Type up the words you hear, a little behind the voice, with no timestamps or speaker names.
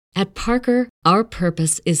At Parker, our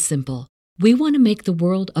purpose is simple. We want to make the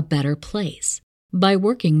world a better place by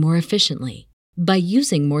working more efficiently, by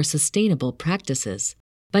using more sustainable practices,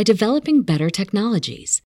 by developing better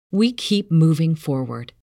technologies. We keep moving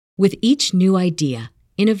forward. With each new idea,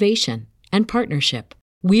 innovation, and partnership,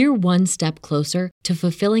 we're one step closer to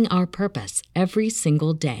fulfilling our purpose every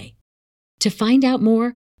single day. To find out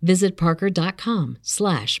more, visit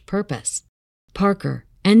parker.com/purpose. Parker,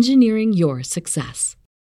 engineering your success.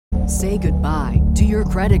 Say goodbye to your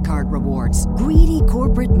credit card rewards. Greedy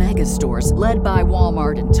corporate mega stores, led by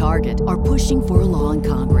Walmart and Target, are pushing for a law in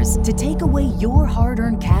Congress to take away your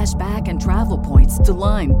hard-earned cash back and travel points to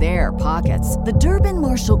line their pockets. The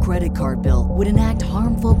Durbin-Marshall credit card bill would enact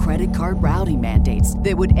harmful credit card routing mandates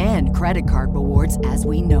that would end credit card rewards as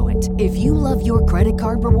we know it. If you love your credit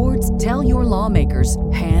card rewards, tell your lawmakers,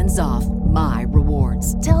 hands off my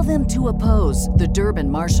rewards. Tell them to oppose the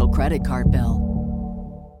Durbin-Marshall credit card bill.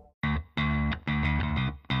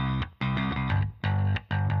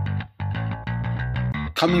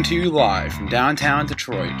 Coming to you live from downtown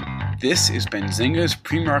Detroit, this is Benzinga's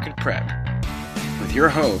PreMarket Prep with your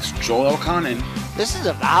host, Joel Elconin. This is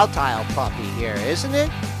a volatile puppy here, isn't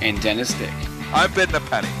it? And Dennis Dick. I'm bidding a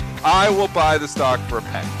penny. I will buy the stock for a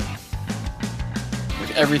penny.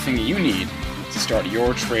 With everything you need to start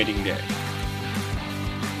your trading day.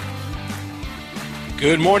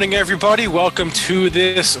 Good morning, everybody. Welcome to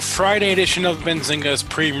this Friday edition of Benzinga's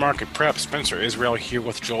Pre-Market Prep. Spencer Israel here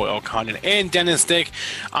with Joel Elconin and Dennis Dick.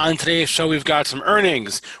 On today's show, we've got some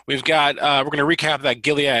earnings. We're going to recap that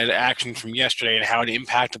Gilead action from yesterday and how it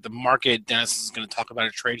impacted the market. Dennis is going to talk about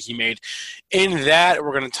a trade he made in that.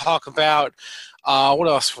 We're going to talk about what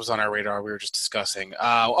else was on our radar we were just discussing.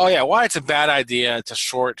 Why it's a bad idea to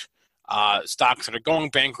short stocks that are going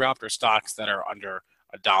bankrupt or stocks that are under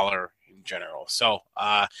 $1 in general. So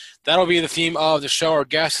that'll be the theme of the show. Our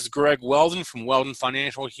guest is Greg Weldon from Weldon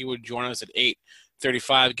Financial. He would join us at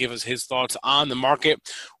 8:35, give us his thoughts on the market.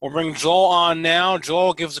 We'll bring Joel on now.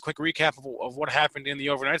 Joel, give us a quick recap of what happened in the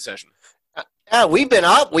overnight session. We've been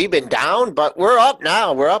up, we've been down, but we're up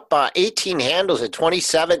now. We're up 18 handles at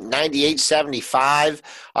 27.9875.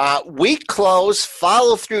 Week close,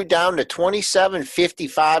 follow through down to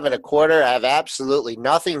 27.55 and a quarter. I have absolutely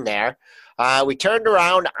nothing there. We turned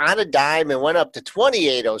around on a dime and went up to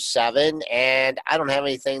 28.07, and I don't have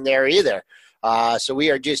anything there either. So we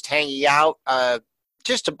are just hanging out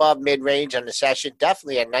just above mid-range on the session.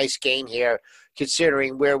 Definitely a nice gain here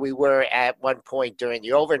considering where we were at one point during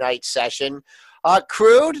the overnight session.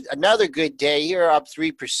 Crude, another good day here, up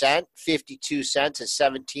 3%, 52 cents at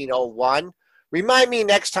 17.01. Remind me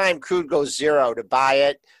next time crude goes zero to buy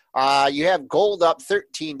it. You have gold up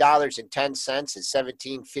 $13.10 at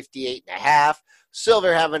 17.58.5.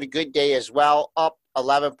 Silver having a good day as well, up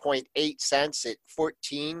 11.8 cents at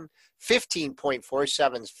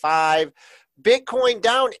 15.475. Bitcoin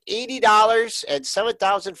down $80 at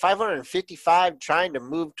 7,555, trying to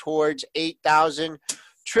move towards 8,000.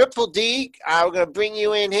 Triple D, we're going to bring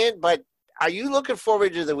you in here, but are you looking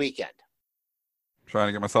forward to the weekend? Trying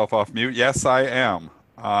to get myself off mute. Yes, I am.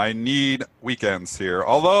 I need weekends here,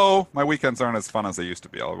 although my weekends aren't as fun as they used to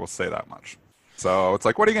be. I will say that much. So it's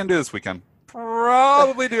like, what are you going to do this weekend?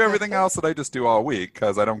 Probably do everything else that I just do all week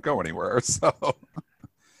because I don't go anywhere. So,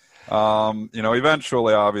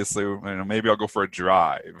 eventually, obviously, maybe I'll go for a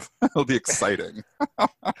drive. It'll be exciting.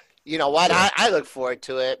 You know what? Yeah. I look forward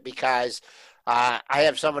to it because I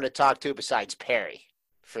have someone to talk to besides Perry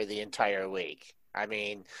for the entire week. I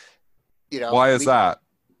mean, why is that?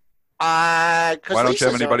 Why don't you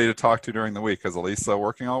have anybody to talk to during the week? Is Elisa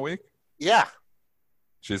working all week? Yeah.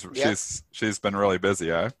 She's been really busy,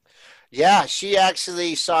 eh? Yeah, she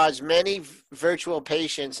actually saw as many virtual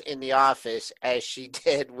patients in the office as she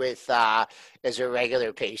did with as her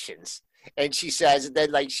regular patients. And she says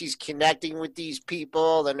that she's connecting with these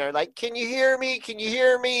people and they're like, can you hear me? Can you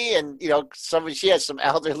hear me? And, she has some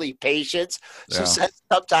elderly patients. So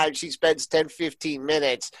sometimes she spends 10, 15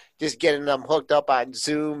 minutes just getting them hooked up on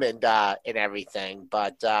Zoom and everything.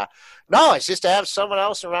 But no, it's just to have someone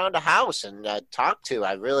else around the house and talk to.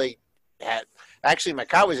 I really had – actually, my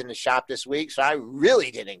car was in the shop this week, so I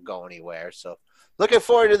really didn't go anywhere. So looking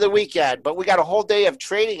forward to the weekend. But we got a whole day of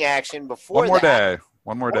trading action before that.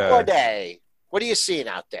 One more day. What are you seeing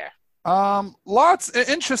out there?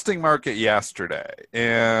 Interesting market yesterday.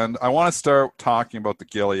 And I want to start talking about the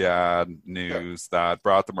Gilead news that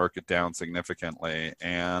brought the market down significantly.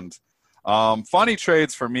 And funny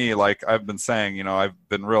trades for me, like I've been saying, I've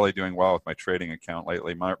been really doing well with my trading account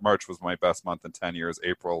lately. March was my best month in 10 years.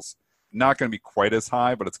 April's not going to be quite as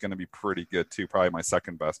high, but it's going to be pretty good too. Probably my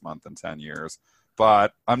second best month in 10 years.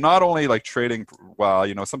 but I'm not only like trading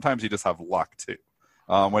well, sometimes you just have luck too.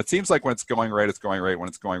 When it seems like when it's going right, it's going right. When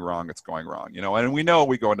it's going wrong, it's going wrong. And we know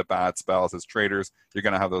we go into bad spells as traders. You're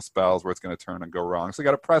going to have those spells where it's going to turn and go wrong. So you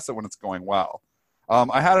got to press it when it's going well.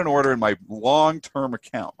 I had an order in my long-term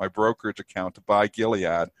account, my brokerage account, to buy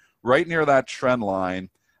Gilead right near that trend line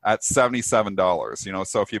at $77.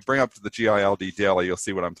 So if you bring up to the GILD daily, you'll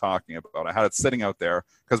see what I'm talking about. I had it sitting out there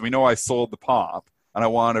because we know I sold the pop and I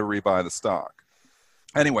wanted to rebuy the stock.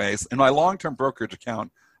 Anyways, in my long-term brokerage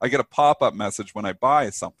account, I get a pop-up message when I buy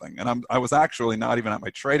something, and I was actually not even at my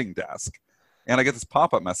trading desk, and I get this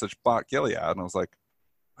pop-up message, bought Gilead, and I was like,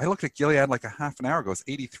 I looked at Gilead like a half an hour ago. It's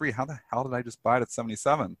 83. How the hell did I just buy it at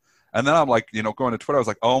 77? And then I'm like, going to Twitter, I was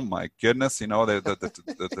like, oh my goodness,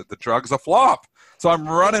 the drug's a flop. So I'm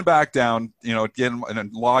running back down, again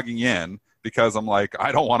and logging in because I'm like,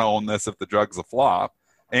 I don't want to own this if the drug's a flop.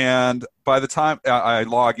 And by the time I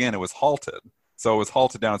log in, it was halted. So it was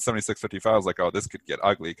halted down at 76.55. I was like, oh, this could get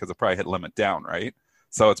ugly because it probably hit limit down, right?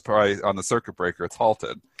 So it's probably on the circuit breaker, it's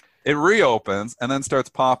halted. It reopens and then starts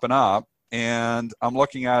popping up. And I'm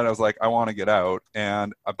looking at it. I was like, I want to get out.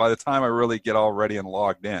 And by the time I really get all ready and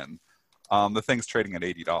logged in, the thing's trading at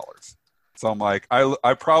 $80. So I'm like,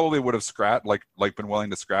 I probably would have been willing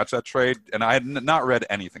to scratch that trade. And I had not read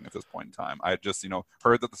anything at this point in time. I had just,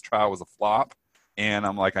 heard that this trial was a flop. And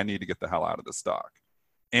I'm like, I need to get the hell out of this stock.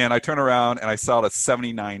 And I turn around and I sell it at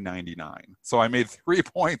 $79.99. So I made 3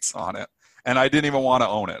 points on it. And I didn't even want to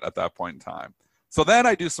own it at that point in time. So then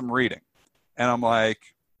I do some reading. And I'm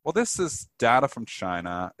like, well, this is data from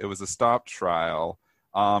China. It was a stop trial.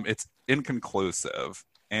 It's inconclusive.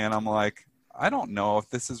 And I'm like, I don't know if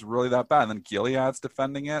this is really that bad. And then Gilead's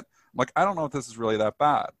defending it. I'm like, I don't know if this is really that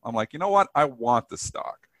bad. I'm like, you know what? I want this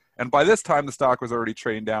stock. And by this time, the stock was already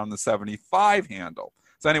trading down the 75 handle.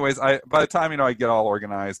 So anyways, by the time, I get all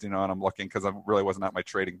organized, and I'm looking because I really wasn't at my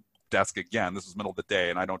trading desk again. This was middle of the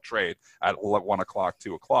day, and I don't trade at 1 o'clock,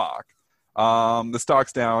 2 o'clock. The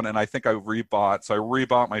stock's down, and I think I rebought. So I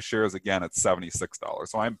rebought my shares again at $76.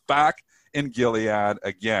 So I'm back in Gilead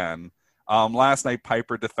again. Last night,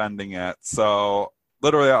 Piper defending it. So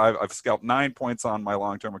literally, I've scalped 9 points on my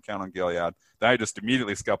long-term account on Gilead. Then I just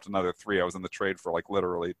immediately scalped another 3. I was in the trade for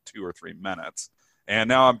literally 2 or 3 minutes. And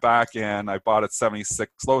now I'm back in. I bought at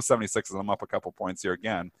 76, low 76, and I'm up a couple points here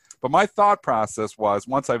again. But my thought process was,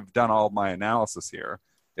 once I've done all my analysis here,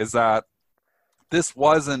 is that this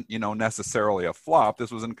wasn't, necessarily a flop.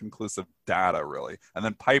 This was inconclusive data, really. And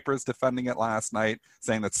then Piper's defending it last night,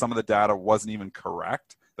 saying that some of the data wasn't even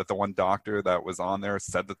correct, that the one doctor that was on there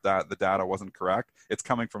said that the data wasn't correct. It's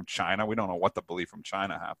coming from China. We don't know what to believe from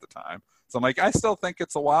China half the time. So I'm like, I still think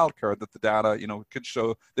it's a wild card that the data,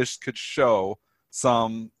 could show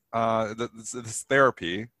some this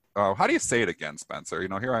therapy. How do you say it again, Spencer?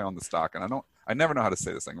 Here I own the stock, and I never know how to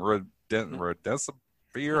say this thing. Remdesivir.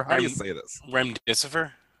 How do you say this?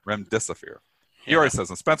 Remdesivir. Remdesivir. He always says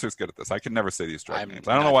them. Spencer's good at this. I can never say these drug names.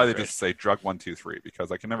 I don't know why they just say drug 1, 2, 3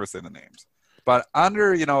 because I can never say the names. But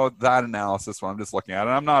under that analysis, when I'm just looking at it,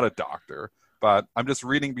 I'm not a doctor, but I'm just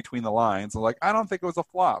reading between the lines. I'm like, I don't think it was a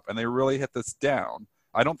flop, and they really hit this down.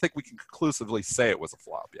 I don't think we can conclusively say it was a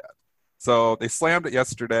flop yet. So they slammed it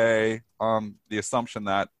yesterday on the assumption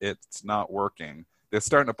that it's not working. They're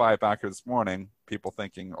starting to buy it back here this morning, people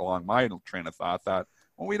thinking along my train of thought that,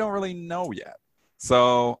 well, we don't really know yet.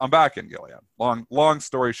 So I'm back in Gilead. Long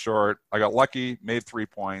story short, I got lucky, made 3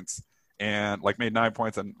 points, and made 9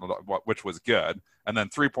 points, which was good, and then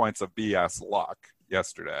 3 points of BS luck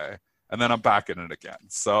yesterday. And then I'm back in it again.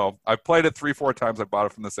 So I played it 3-4 times. I bought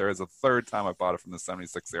it from this area. It's the third time I bought it from the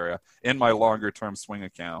 76 area in my longer term swing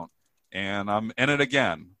account. And I'm in it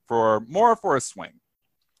again for a swing.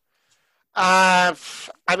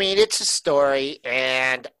 It's a story,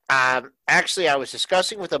 and actually, I was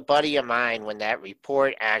discussing with a buddy of mine when that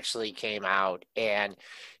report actually came out, and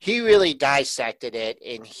he really dissected it,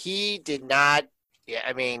 and he did not.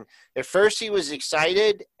 At first he was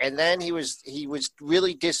excited, and then he was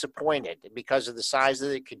really disappointed because of the size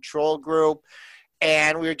of the control group.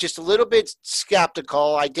 And we were just a little bit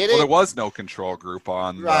skeptical. There was no control group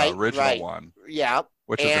on the original one. Yeah.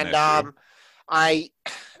 Which is an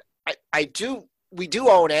issue. We do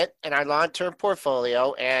own it in our long-term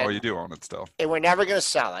portfolio. And you do own it still. And we're never going to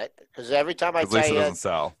sell it because every time I tell you.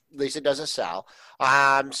 Lisa doesn't sell.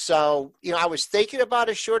 So, I was thinking about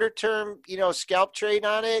a shorter-term, scalp trade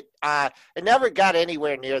on it. It never got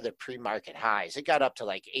anywhere near the pre-market highs. It got up to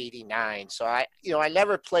 89. So, I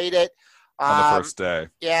never played it. On the first day.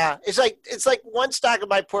 Yeah. It's like one stock in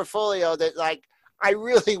my portfolio that I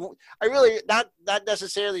really not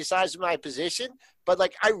necessarily the size of my position, but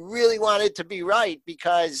like I really wanted to be right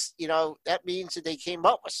because, you know, that means that they came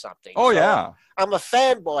up with something. Oh, so yeah. I'm a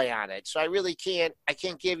fanboy on it. So I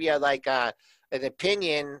can't give you like an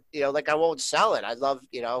opinion, you know, like I won't sell it. I'd love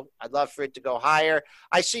for it to go higher.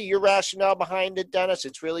 I see your rationale behind it, Dennis.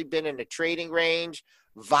 It's really been in the trading range.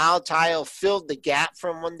 Volatile, filled the gap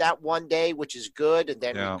from that one day, which is good, and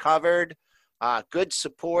then recovered. Good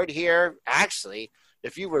support here. Actually,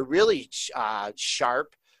 if you were really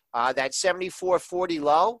sharp, that 74.40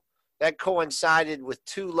 low, that coincided with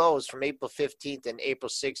two lows from April 15th and April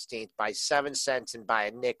 16th by 7 cents and by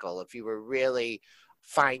a nickel. If you were really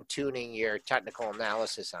fine-tuning your technical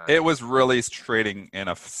analysis on it. It was really trading in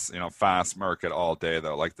a fast market all day,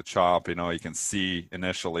 though. Like the chop, you can see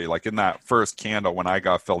initially, like in that first candle when I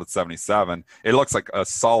got filled at 77, it looks like a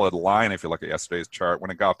solid line if you look at yesterday's chart. When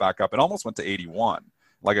it got back up, it almost went to 81.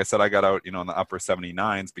 Like I said, I got out, in the upper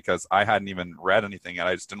 79s because I hadn't even read anything yet.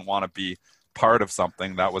 I just didn't want to be part of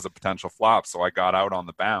something that was a potential flop, so I got out on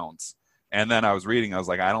the bounce. And then I was reading, I was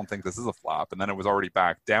like, I don't think this is a flop. And then it was already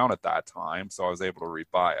back down at that time, so I was able to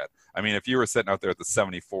rebuy it. I mean, if you were sitting out there at the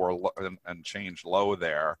 74 and change low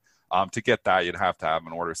there, to get that, you'd have to have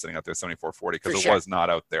an order sitting out there 74.40 because it was not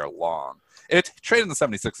out there long. It traded in the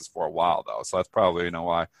 76s for a while, though, so that's probably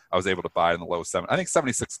why I was able to buy it in the low 7. I think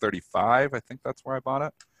 76.35, I think that's where I bought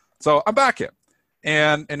it. So I'm back in.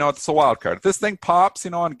 And, it's a wild card. If this thing pops,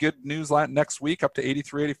 on good news next week up to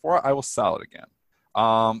 83.84, I will sell it again.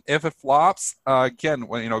 If it flops, again,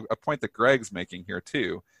 a point that Greg's making here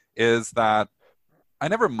too is that I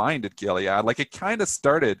never minded Gilead. Like it kind of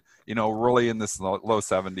started, really in this low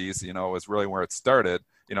 70s, was really where it started.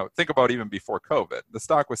 Think about even before COVID. The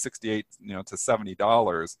stock was $68, to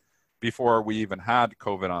 $70 before we even had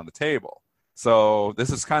COVID on the table. So this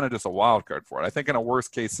is kind of just a wild card for it. I think in a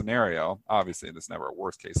worst case scenario, obviously there's never a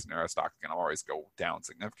worst case scenario. Stock can always go down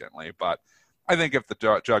significantly, but I think if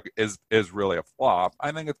the jug is really a flop,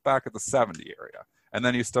 I think it's back at the 70 area. And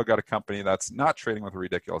then you still got a company that's not trading with a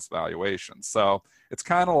ridiculous valuation. So it's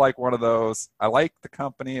kind of like one of those, I like the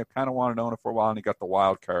company, I kind of wanted to own it for a while, and you got the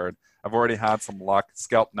wild card. I've already had some luck,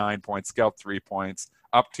 scalped 9 points, scalped 3 points,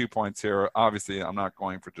 up 2 points here. Obviously, I'm not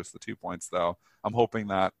going for just the 2 points, though. I'm hoping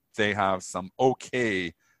that they have some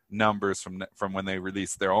okay numbers from when they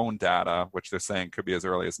release their own data, which they're saying could be as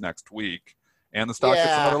early as next week, and the stock gets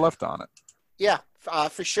another lift on it. Yeah,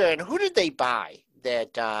 for sure. And who did they buy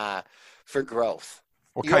that for growth?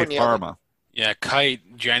 Well, Kite Pharma. Yeah,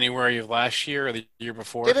 Kite, January of last year or the year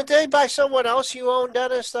before. Didn't they buy someone else you own,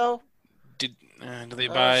 Dennis, though? Did they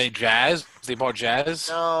buy Jazz? They bought Jazz?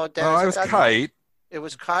 No, Dennis. No, it was Kite. It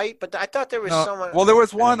was Kite, but I thought there was someone. Well, there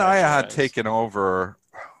was one I had taken over.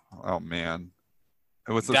 Oh, man.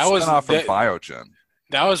 It was a spinoff from Biogen.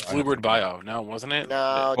 That was Bluebird Bio, no, wasn't it?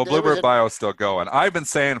 No. Well, Bluebird Bio is still going. I've been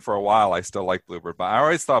saying for a while I still like Bluebird Bio. I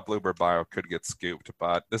always thought Bluebird Bio could get scooped,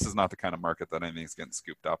 but this is not the kind of market that anything's getting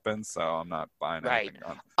scooped up in, so I'm not buying anything.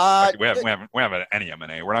 We haven't any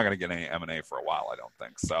M&A. We're not going to get any M&A for a while, I don't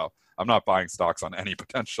think. So I'm not buying stocks on any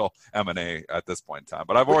potential M&A at this point in time.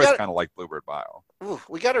 But I've always kind of liked Bluebird Bio. Ooh,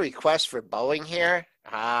 we got a request for Boeing here.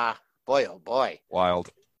 Boy, oh boy.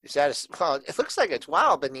 Wild. Is that well, it looks like it's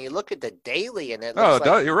wild, but then you look at the daily and it looks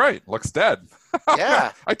you're right. Looks dead.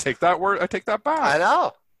 Yeah. I take that back. I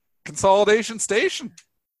know. Consolidation station.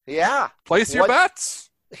 Yeah. Place your bets.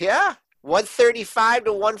 Yeah. 135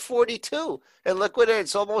 to 142. And look what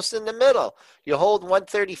it's almost in the middle. You hold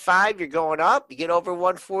 135, you're going up. You get over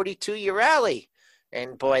 142, you rally.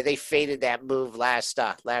 And boy, they faded that move last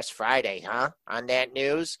Friday, huh? On that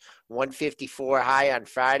news, 154 high on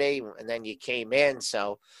Friday, and then you came in.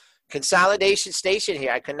 So consolidation station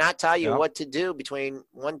here. I could not tell you what to do between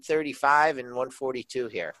 135 and 142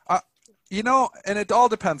 here. And it all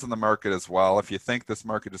depends on the market as well. If you think this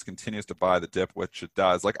market just continues to buy the dip, which it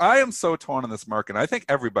does. Like I am so torn in this market, and I think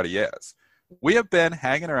everybody is. We have been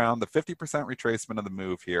hanging around the 50% retracement of the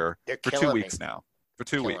move here for 2 weeks now. For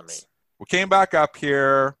 2 weeks. We came back up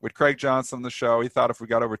here with Craig Johnson on the show. He thought if we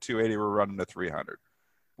got over 280, we're running to 300.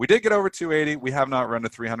 We did get over 280. We have not run to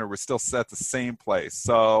 300. We're still set the same place.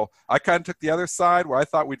 So I kind of took the other side where I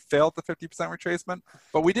thought we'd fail at the 50% retracement.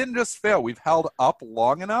 But we didn't just fail. We've held up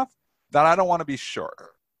long enough that I don't want to be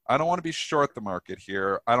short. I don't want to be short the market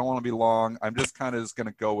here. I don't want to be long. I'm just kind of going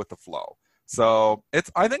to go with the flow. So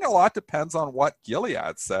I think a lot depends on what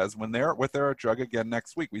Gilead says when they're with their drug again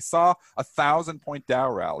next week. We saw a 1,000-point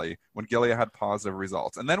Dow rally when Gilead had positive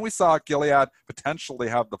results. And then we saw Gilead potentially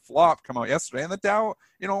have the flop come out yesterday, and the Dow,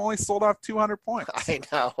 only sold off 200 points. I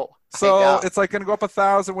know. So it's like going to go up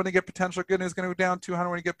 1,000 when they get potential good news, going to go down 200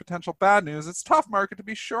 when you get potential bad news. It's a tough market to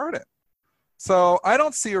be short in. So I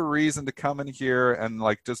don't see a reason to come in here and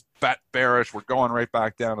like just bet bearish. We're going right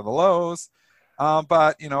back down to the lows.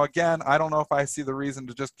 But, again, I don't know if I see the reason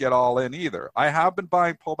to just get all in either. I have been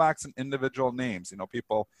buying pullbacks in individual names.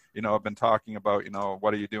 People, have been talking about,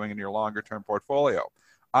 what are you doing in your longer term portfolio?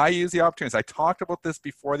 I use the opportunities. I talked about this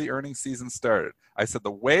before the earnings season started. I said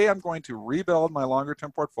the way I'm going to rebuild my longer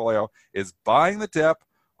term portfolio is buying the dip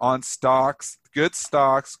on stocks, good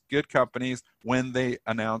companies, when they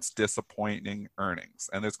announce disappointing earnings.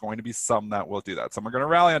 And there's going to be some that will do that. Some are going to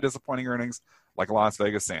rally on disappointing earnings, like Las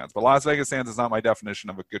Vegas Sands. But Las Vegas Sands is not my definition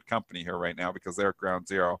of a good company here right now because they're at ground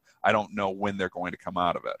zero. I don't know when they're going to come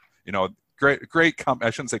out of it. Great company. I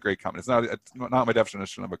shouldn't say great company. It's not my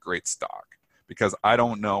definition of a great stock because I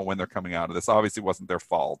don't know when they're coming out of this. Obviously, it wasn't their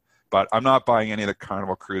fault. But I'm not buying any of the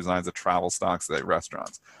Carnival Cruise Lines, the travel stocks, the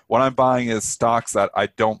restaurants. What I'm buying is stocks that I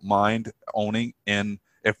don't mind owning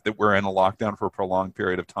if we're in a lockdown for a prolonged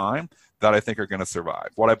period of time that I think are going to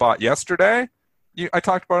survive. What I bought yesterday, I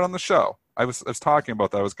talked about it on the show. I was talking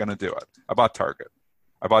about that I was going to do it. I bought Target.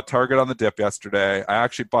 I bought Target on the dip yesterday. I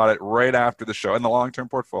actually bought it right after the show in the long-term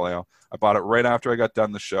portfolio. I bought it right after I got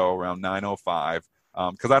done the show around 9:05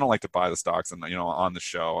 because I don't like to buy the stocks and on the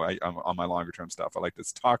show. I'm on my longer-term stuff. I like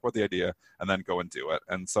to talk about the idea and then go and do it.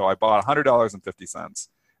 And so I bought $100.50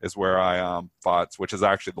 is where I bought, which is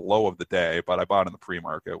actually the low of the day, but I bought in the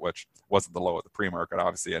pre-market, which wasn't the low of the pre-market.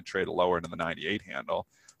 Obviously, I'd traded lower into the 98 handle.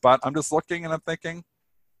 But I'm just looking and I'm thinking,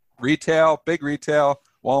 retail, big retail,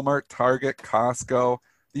 Walmart, Target, Costco,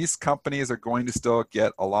 these companies are going to still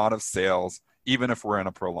get a lot of sales even if we're in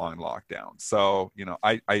a prolonged lockdown. So,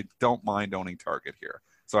 I don't mind owning Target here.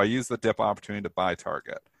 So I use the dip opportunity to buy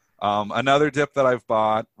Target. Another dip that I've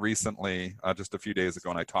bought recently, just a few days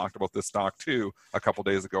ago, and I talked about this stock too a couple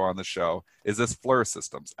days ago on the show, is this FLIR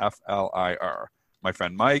Systems, FLIR. My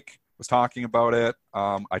friend Mike was talking about it.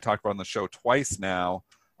 I talked about it on the show twice now.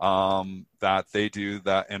 That they do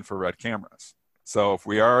the infrared cameras. So if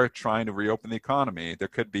we are trying to reopen the economy, there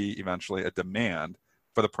could be eventually a demand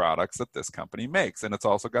for the products that this company makes. And it's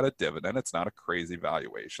also got a dividend. It's not a crazy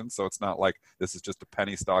valuation. So it's not like this is just a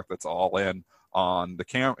penny stock that's all in on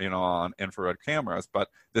the on infrared cameras. But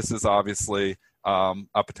this is obviously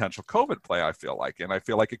a potential COVID play, I feel like. And I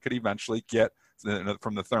feel like it could eventually get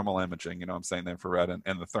from the thermal imaging, I'm saying the infrared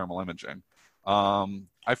and the thermal imaging.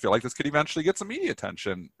 I feel like this could eventually get some media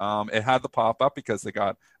attention. It had the pop up because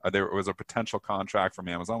there was a potential contract from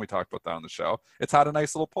Amazon. We talked about that on the show. It's had a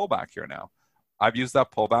nice little pullback here now. I've used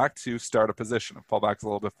that pullback to start a position. If pullback's a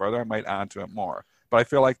little bit further, I might add to it more. But I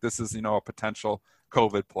feel like this is, a potential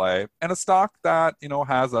COVID play and a stock that,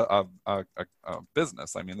 has a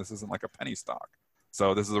business. I mean, this isn't like a penny stock.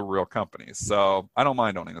 So this is a real company. So I don't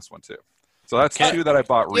mind owning this one too. So that's two that I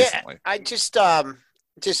bought recently. I just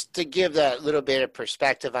to give that little bit of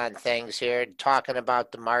perspective on things here, talking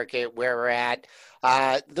about the market, where we're at.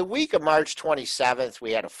 The week of March 27th,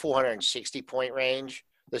 we had a 460-point range.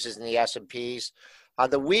 This is in the S&Ps.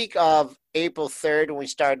 The week of April 3rd, when we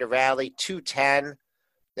started to rally, 210.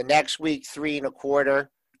 The next week, 3.25.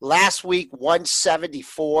 Last week,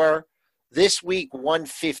 174. This week,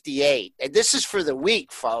 158. And this is for the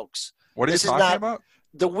week, folks. What are you talking about?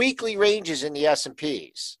 The weekly ranges in the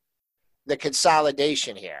S&Ps. The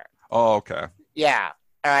consolidation here. Oh, okay. Yeah.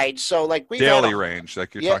 All right. So like we daily range,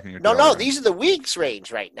 like you're talking. No, range. these are the week's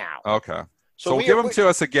range right now. Okay. So give them to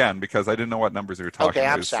us again because I didn't know what numbers you were talking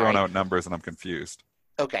about. I'm you were sorry. throwing out numbers and I'm confused.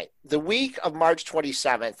 Okay. The week of March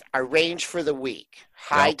 27th, our range for the week,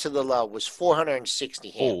 high to the low, was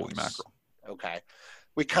 460 handles. Holy mackerel. Okay.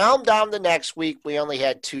 We calmed down the next week. We only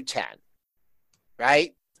had 210.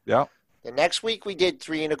 Right? Yeah. The next week we did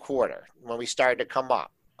 3.25 when we started to come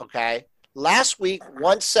up. Okay. Last week,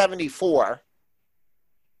 174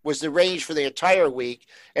 was the range for the entire week.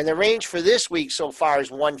 And the range for this week so far is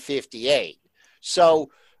 158. So,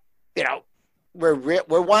 we're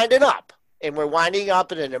winding up. And we're winding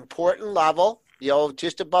up at an important level,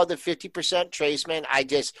 just above the 50% tracement.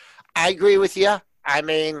 I agree with you. I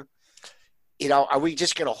mean, are we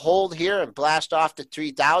just going to hold here and blast off to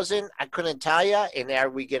 3,000? I couldn't tell you. And are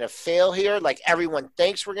we going to fail here? Like everyone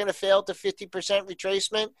thinks we're going to fail to 50%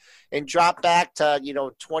 retracement and drop back to,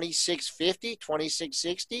 2650,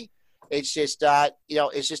 2660. It's just,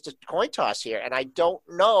 it's just a coin toss here. And I don't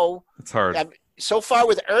know. It's hard. So far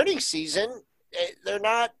with earnings season,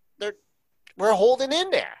 we're holding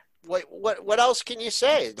in there. What else can you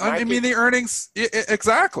say? I mean, the earnings,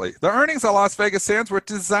 exactly. The earnings at Las Vegas Sands were a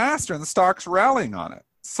disaster, and the stock's rallying on it.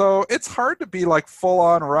 So it's hard to be like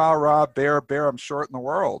full-on rah, bear, I'm short in the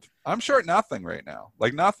world. I'm short nothing right now,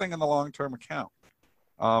 like nothing in the long-term account.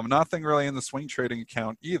 Nothing really in the swing trading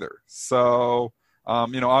account either. So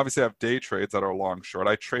Obviously I have day trades that are long short.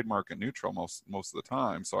 I trade market neutral most of the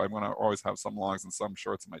time, so I'm going to always have some longs and some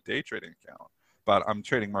shorts in my day trading account. But I'm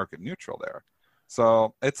trading market neutral there.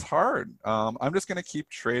 So it's hard. I'm just going to keep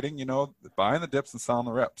trading, buying the dips and selling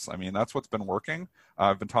the rips. I mean, that's what's been working.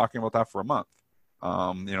 I've been talking about that for a month.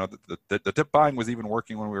 The dip buying was even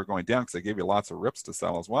working when we were going down because they gave you lots of rips to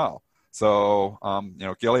sell as well. So,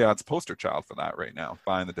 Gilead's poster child for that right now,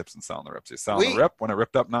 buying the dips and selling the rips. You sell the rip when it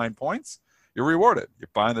ripped up 9 points, you're rewarded. You're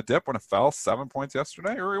buying the dip when it fell 7 points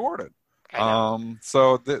yesterday, you're rewarded. There's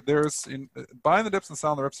buying the dips and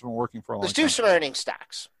selling the rips have been working for a long time. Let's do some earning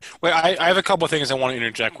stocks. Well, I have a couple of things I want to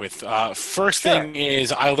interject with. First thing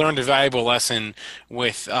is I learned a valuable lesson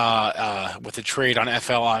with the trade on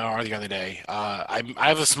FLIR the other day. I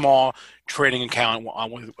have a small trading account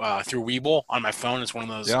through Webull on my phone. It's one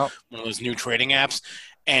of those new trading apps,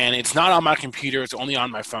 and it's not on my computer. It's only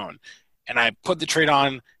on my phone. And I put the trade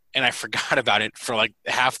on, and I forgot about it for like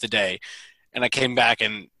half the day, and I came back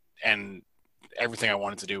and everything I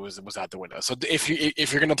wanted to do was out the window. So if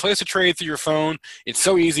you're going to place a trade through your phone, it's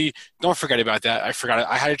so easy. Don't forget about that. I forgot it.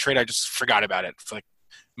 I had a trade. I just forgot about it for like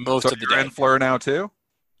most of the day. You're in FLIR now too,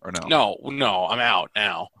 or no? No, I'm out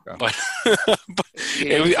now. Okay. But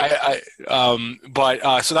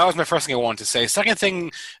so that was my first thing I wanted to say. Second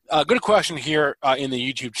thing, good question here in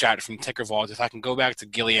the YouTube chat from Ticker Vault. If I can go back to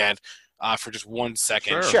Gilead for just 1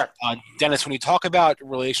 second. Sure. Dennis, when you talk about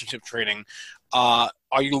relationship trading, are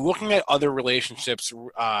you looking at other relationships,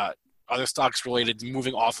 other stocks related to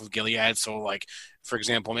moving off of Gilead? So, like, for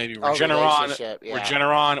example, maybe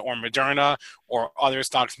Regeneron or Moderna, or other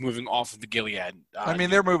stocks moving off of the Gilead?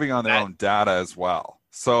 They're moving on their own data as well.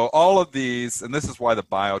 So all of these, and this is why the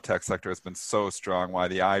biotech sector has been so strong, why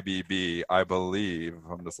the IBB, I believe,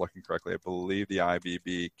 if I'm just looking correctly, I believe the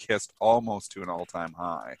IBB kissed almost to an all-time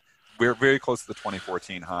high. We're very close to the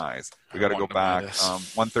 2014 highs. We got to go back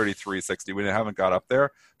 133.60. We haven't got up there,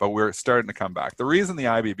 but we're starting to come back. The reason the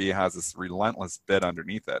IBB has this relentless bid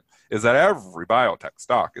underneath it is that every biotech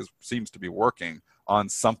stock seems to be working on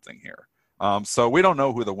something here. So we don't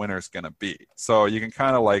know who the winner is going to be. So you can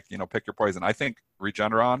kind of pick your poison. I think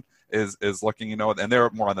Regeneron is looking, and they're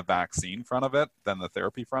more on the vaccine front of it than the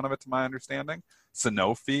therapy front of it, to my understanding.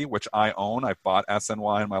 Sanofi, which I own, I bought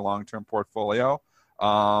SNY in my long-term portfolio.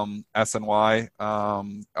 SNY,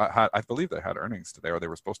 I believe they had earnings today, or they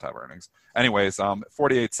were supposed to have earnings. Anyways,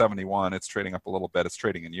 48.71, it's trading up a little bit. It's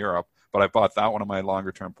trading in Europe, but I bought that one in my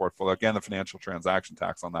longer term portfolio. Again, the financial transaction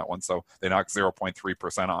tax on that one, so they knock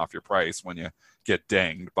 0.3% off your price when you get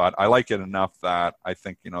dinged. But I like it enough that I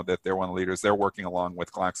think, that they're one of the leaders. They're working along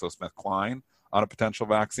with GlaxoSmithKline on a potential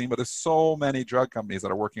vaccine, but there's so many drug companies that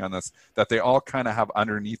are working on this that they all kind of have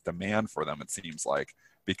underneath demand for them, it seems like,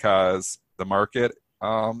 because the market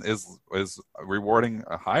is rewarding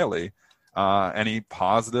highly any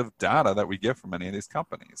positive data that we get from any of these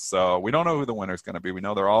companies. So we don't know who the winner is going to be. We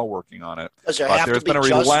know they're all working on it. But there's been a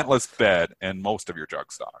relentless bid in most of your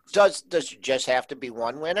drug stocks. Does it just have to be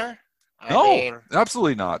one winner? No,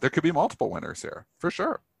 absolutely not. There could be multiple winners here, for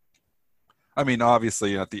sure. I mean,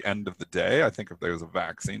 obviously, at the end of the day, I think if there's a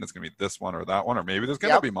vaccine, it's going to be this one or that one, or maybe there's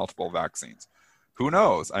going to be multiple vaccines. Who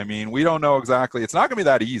knows? I mean, we don't know exactly. It's not going to be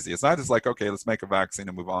that easy. It's not just like, okay, let's make a vaccine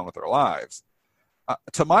and move on with our lives.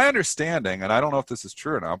 To my understanding, and I don't know if this is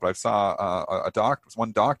true or not, but I saw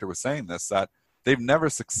one doctor was saying this, that they've never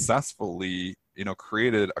successfully,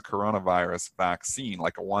 created a coronavirus vaccine,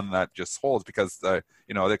 like a one that just holds, because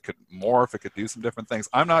it could morph, it could do some different things.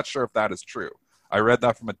 I'm not sure if that is true. I read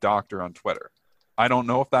that from a doctor on Twitter. I don't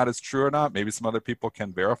know if that is true or not. Maybe some other people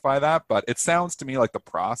can verify that, but it sounds to me like the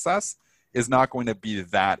process is not going to be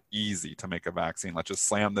that easy to make a vaccine. Let's just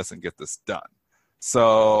slam this and get this done.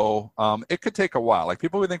 So it could take a while. Like,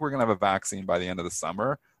 people would think we're going to have a vaccine by the end of the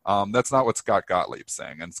summer. That's not what Scott Gottlieb's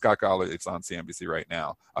saying. And Scott Gottlieb's on CNBC right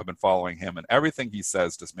now. I've been following him, and everything he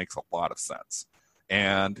says just makes a lot of sense.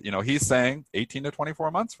 And, he's saying 18 to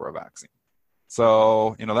 24 months for a vaccine.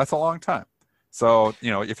 So, that's a long time. So,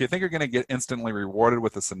 if you think you're going to get instantly rewarded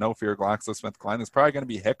with a Sanofi or GlaxoSmithKline, there's probably going to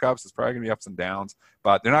be hiccups. There's probably going to be ups and downs,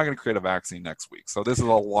 but they're not going to create a vaccine next week. So this is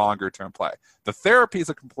a longer-term play. The therapy is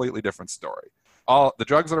a completely different story. All the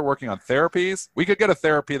drugs that are working on therapies, we could get a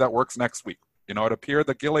therapy that works next week. It appeared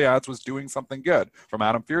that Gilead's was doing something good from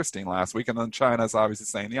Adam Fierstein last week, and then China's obviously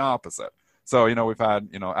saying the opposite. So, we've had,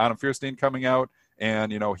 Adam Fierstein coming out,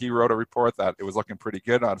 and, he wrote a report that it was looking pretty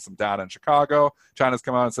good out of some data in Chicago. China's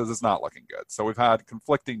come out and says it's not looking good. So we've had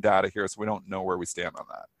conflicting data here, so we don't know where we stand on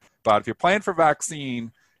that. But if you're playing for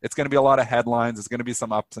vaccine, it's going to be a lot of headlines. There's going to be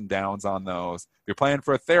some ups and downs on those. If you're playing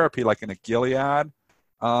for a therapy like in a Gilead,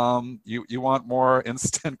 you want more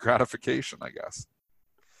instant gratification, I guess.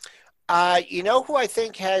 You know who I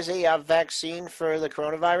think has a vaccine for the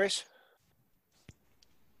coronavirus?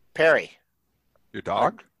 Perry. Your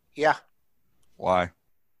dog? Yeah. Why?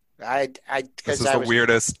 This Because is I the was.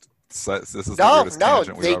 weirdest. This is the No, weirdest no,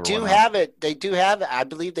 tangent we've they ever do went on. have it. They do have it. I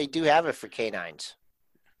believe they do have it for canines.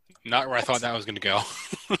 Not where I thought that was going to go.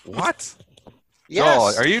 What? Yes.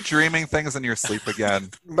 Joel, are you dreaming things in your sleep again?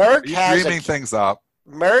 Merck Are you has dreaming things up?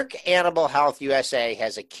 Merck Animal Health USA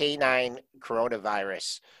has a canine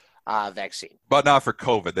coronavirus vaccine. But not for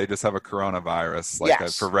COVID. They just have a coronavirus, like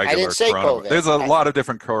Yes. for I regular didn't say coronavirus. COVID. There's a lot of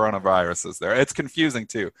different coronaviruses there. It's confusing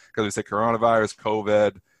too because we say coronavirus,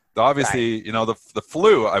 COVID. Obviously, you know, the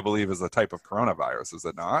flu, I believe, is a type of coronavirus, is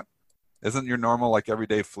it not? Isn't your normal, like,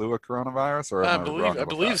 everyday flu a coronavirus? Or I am I wrong about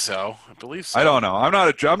believe that? so. I believe so. I don't know.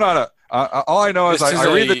 All I know is This is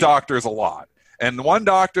I read the a- doctors a lot. And one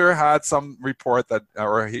doctor had some report that,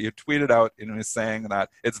 or he tweeted out, you know, he's saying that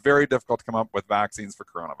it's very difficult to come up with vaccines for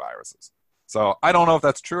coronaviruses. So I don't know if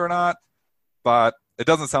that's true or not, but it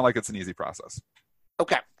doesn't sound like it's an easy process.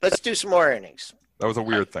 Okay, let's do some more earnings. That was a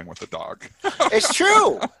weird thing with the dog. It's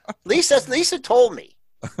true. Lisa told me.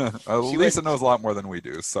 Lisa knows a lot more than we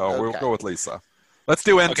do, so we'll Okay. go with Lisa. Let's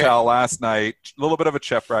do Intel last night. A little bit of a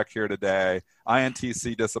chip wreck here today.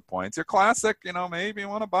 INTC disappoints. Your classic, you know, maybe you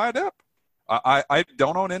want to buy a dip. I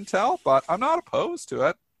don't own Intel, but I'm not opposed to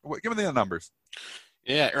it. Give me the numbers.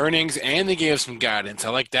 Yeah, earnings, and they gave some guidance. I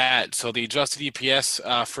like that. So the adjusted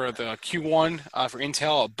EPS for the Q1 for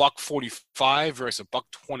Intel, $1.45 versus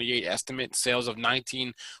 $1.28 estimate. Sales of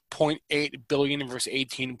 $19.8 billion versus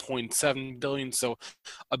 $18.7 billion. So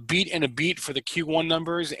a beat for the Q1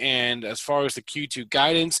 numbers. And as far as the Q2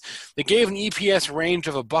 guidance, they gave an EPS range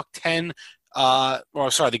of $1.10.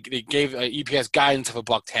 They gave EPS guidance of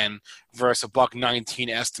 $1.10 versus $1.19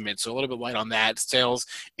 estimate, so a little bit light on that. Sales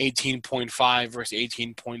 18.5 versus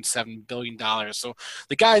 $18.7 billion. So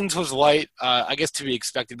the guidance was light, I guess to be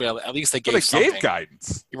expected, but at least they gave something. Gave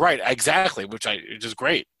guidance. Right, exactly, which is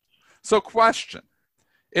great. So, question: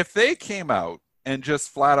 if they came out and just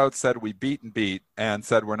flat out said we beat and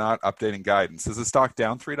said we're not updating guidance, is the stock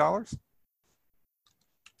down $3?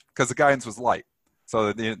 Because the guidance was light.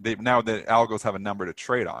 So now the algos have a number to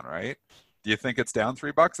trade on, right? Do you think it's down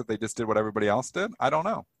 $3 if they just did what everybody else did? I don't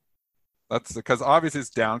know. That's because obviously it's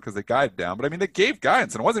down because they guided down. But I mean, they gave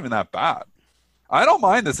guidance and it wasn't even that bad. I don't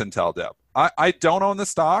mind this Intel dip. I don't own the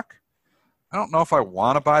stock. I don't know if I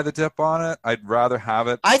want to buy the dip on it. I'd rather have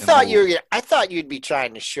it. I thought you'd be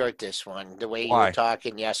trying to short this one the way you were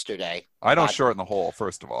talking yesterday. I don't short in the hole,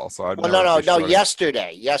 first of all. So no.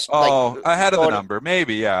 Yesterday. Yes. Ahead of the number,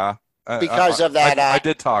 maybe, yeah. Because of that, I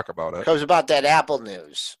did talk about it. Because about that Apple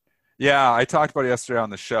news. Yeah, I talked about it yesterday on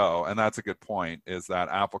the show, and that's a good point. Is that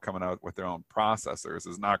Apple coming out with their own processors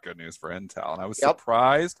is not good news for Intel, and I was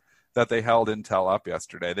surprised that they held Intel up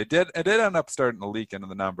yesterday. It did end up starting to leak into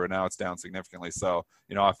the number. Now it's down significantly. So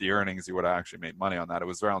off the earnings, you would have actually made money on that. It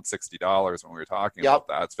was around $60 when we were talking about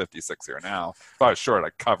that. It's 56 here now. If I was short,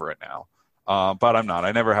 I'd cover it now, but I'm not.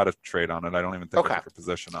 I never had a trade on it. I don't even think I took a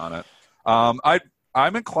position on it.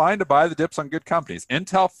 I'm inclined to buy the dips on good companies.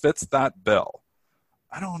 Intel fits that bill.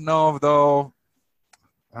 I don't know, though.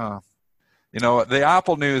 The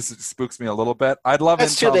Apple news spooks me a little bit. I'd love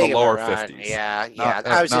Intel in the lower 50s. Yeah.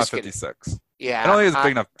 I was not 56. Yeah. I don't think it's a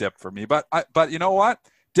big enough dip for me. But you know what?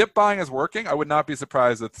 Dip buying is working. I would not be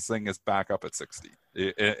surprised if this thing is back up at 60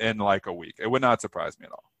 in like a week. It would not surprise me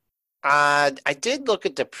at all. I did look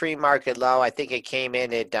at the pre-market low. I think it came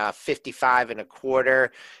in at 55 and a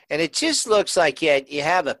quarter, and it just looks like you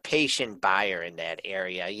have a patient buyer in that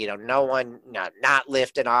area. No one not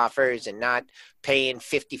lifting offers and not paying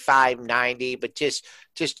 55.90, but just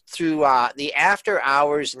through the after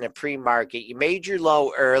hours in the pre-market, you made your low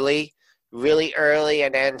really early,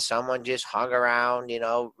 and then someone just hung around,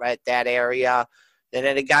 right at that area. And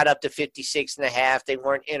then it got up to 56 and a half. They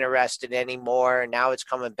weren't interested anymore. And now it's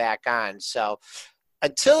coming back on. So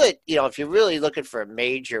until if you're really looking for a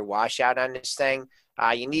major washout on this thing,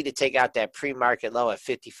 you need to take out that pre-market low at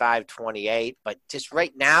 55.28. But just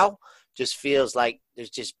right now, just feels like there's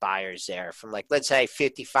just buyers there from let's say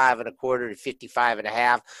 55 and a quarter to 55 and a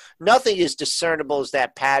half. Nothing as discernible as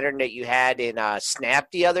that pattern that you had in Snap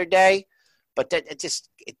the other day. But that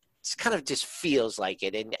it kind of just feels like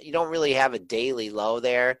it, and you don't really have a daily low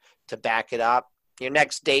there to back it up. Your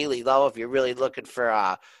next daily low, if you're really looking for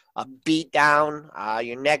a beat down,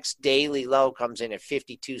 your next daily low comes in at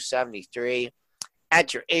 52.73.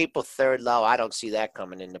 At your April 3rd low, I don't see that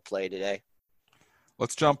coming into play today.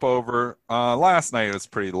 Let's jump over. Last night it was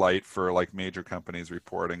pretty light for major companies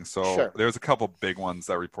reporting. So there's a couple big ones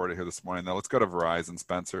that reported here this morning. Now let's go to Verizon,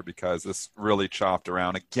 Spencer, because this really chopped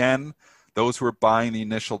around again. Those who are buying the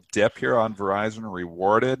initial dip here on Verizon are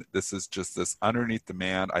rewarded. This is just this underneath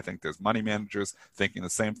demand. I think there's money managers thinking the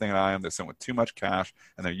same thing I am. They're sitting with too much cash,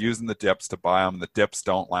 and they're using the dips to buy them. The dips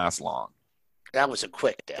don't last long. That was a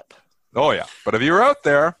quick dip. Oh, yeah. But if you were out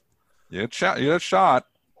there, you had a shot.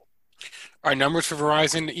 Our numbers for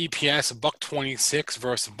Verizon: EPS $1.26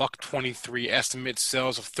 versus $1.23. Estimate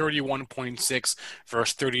sales of $31.6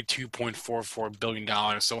 versus $32.44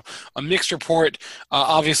 billion. So a mixed report.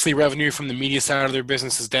 Obviously, revenue from the media side of their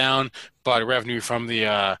business is down, but revenue from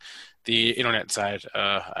the internet side,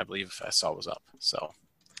 I believe I saw was up. So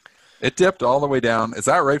it dipped all the way down. Is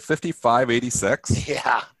that right? 55.86.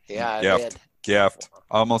 Yeah, it did. Gift.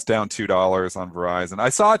 Almost down $2 on Verizon. I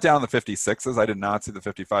saw it down the 56s. I did not see the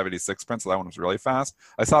 55.86 print, so that one was really fast.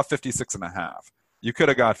 I saw 56.5. You could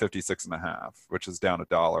have got 56.5, which is down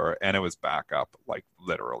 $1, and it was back up like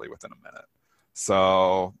literally within a minute.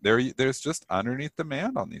 So there's just underneath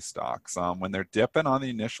demand on these stocks. When they're dipping on the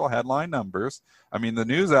initial headline numbers, I mean, the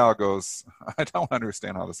news algos, I don't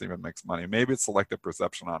understand how this even makes money. Maybe it's selective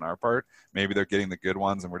perception on our part. Maybe they're getting the good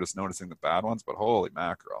ones and we're just noticing the bad ones, but holy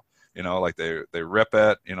mackerel. Like they rip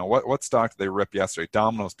it. What stock did they rip yesterday?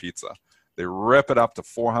 Domino's Pizza. They rip it up to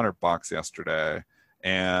 $400 yesterday,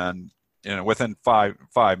 and within five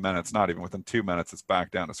minutes, not even within 2 minutes, it's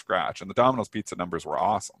back down to scratch. And the Domino's Pizza numbers were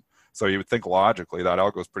awesome. So you would think logically that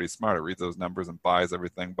algo is pretty smart. It reads those numbers and buys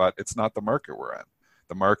everything, but it's not the market we're in.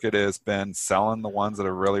 The market has been selling the ones that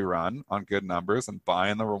have really run on good numbers and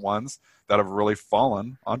buying the ones that have really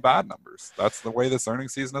fallen on bad numbers. That's the way this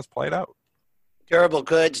earnings season has played out. Durable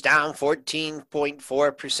goods down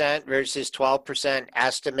 14.4% versus 12%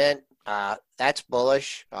 estimate. That's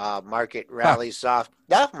bullish. Market rallies off.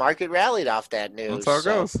 No, market rallied off that news. That's how it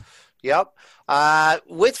goes. Yep.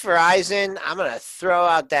 With Verizon, I'm going to throw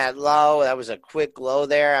out that low. That was a quick low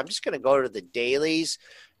there. I'm just going to go to the dailies.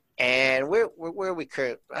 And where are we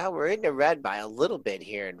currently? Well, we're in the red by a little bit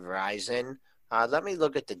here in Verizon. Let me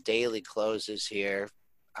look at the daily closes here.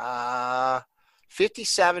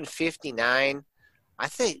 57.59. I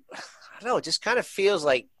don't know, it just kind of feels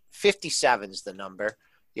like 57's the number.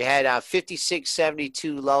 You had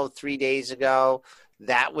 56.72 low 3 days ago.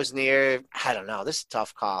 That was near, I don't know, this is a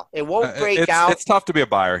tough call. It won't break out. It's tough to be a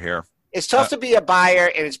buyer here. It's tough to be a buyer,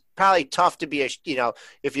 and it's probably tough to be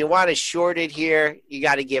if you want to short it here, you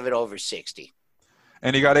got to give it over 60.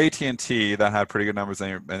 And you got AT&T that had pretty good numbers,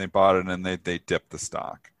 and they bought it, and they dipped the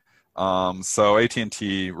stock. So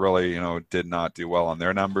AT&T really, did not do well on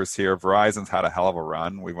their numbers here. Verizon's had a hell of a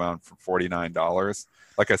run. We went from $49.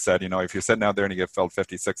 Like I said, if you're sitting out there and you get filled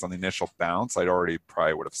 56 on the initial bounce, I'd already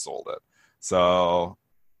probably would have sold it. So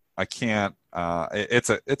I can't.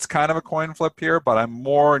 It's kind of a coin flip here, but I'm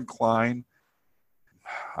more inclined.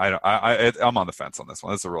 I'm on the fence on this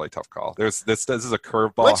one. This is a really tough call. This is a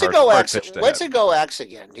curveball. What's it go X? What's it go X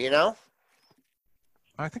again? Do you know?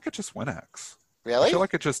 I think it just went X. Really? I feel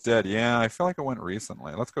like it just did. Yeah, I feel like it went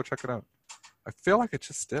recently. Let's go check it out. I feel like it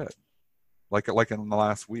just did. Like in the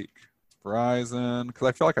last week. Verizon, because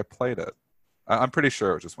I feel like I played it. I'm pretty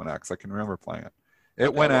sure it just went X. I can remember playing it.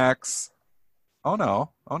 It went X. Oh, no.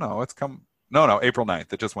 It's come. No, April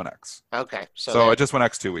 9th. It just went X. Okay. So it just went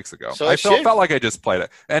X 2 weeks ago. So I felt like I just played it.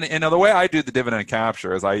 And the way I do the dividend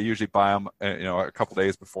capture is I usually buy them, a couple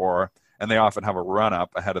days before, and they often have a run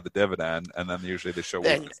up ahead of the dividend, and then usually they show.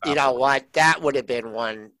 Then you know what? That would have been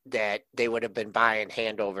one that they would have been buying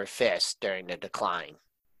hand over fist during the decline,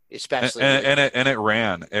 especially. And it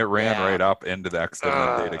ran right up into the ex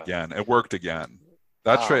dividend date again. It worked again.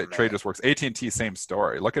 That trade just works. AT&T, same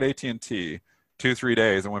story. Look at AT&T. 2-3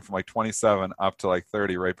 days, it went from like 27 up to like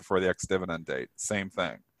 30 right before the ex dividend date. Same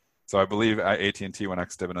thing. So I believe AT&T went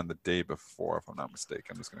ex-dividend the day before, if I'm not mistaken.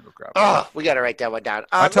 I'm just going to go grab it. Oh, we got to write that one down.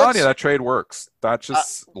 I'm telling you, that trade works. That's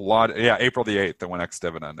just a lot. Yeah, April the 8th, that went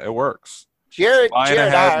ex-dividend. It works. Jared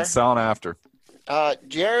ahead R. and selling after.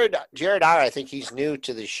 Jared R., I think he's new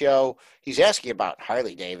to the show. He's asking about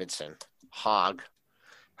Harley Davidson, Hog.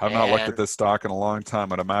 I've not looked at this stock in a long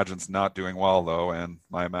time. I'd imagine it's not doing well, though, and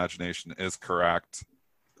my imagination is correct.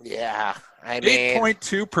 Yeah, I mean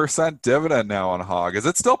 8.2% dividend now on Hog. Is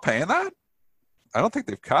it still paying that? I don't think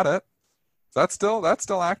they've cut it. That's still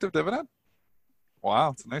active dividend? Wow,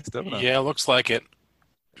 it's a nice dividend. Yeah, looks like it.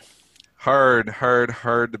 Hard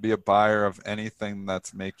to be a buyer of anything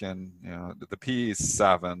that's making, the PE is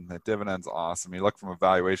 7. The dividend's awesome. You look from a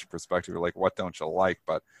valuation perspective, you're like, what don't you like?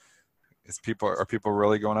 But are people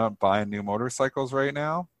really going out and buying new motorcycles right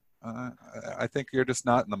now? I think you're just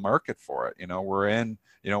not in the market for it.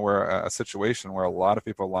 We're a situation where a lot of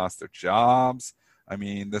people lost their jobs. I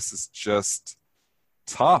mean, this is just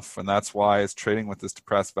tough, and that's why it's trading with this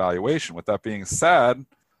depressed valuation. With that being said,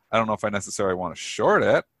 I don't know if I necessarily want to short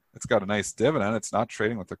it. It's got a nice dividend. It's not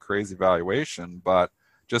trading with a crazy valuation, but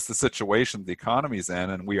just the situation the economy's in,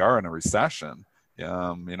 and we are in a recession.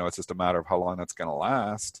 It's just a matter of how long that's going to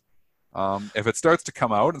last. If it starts to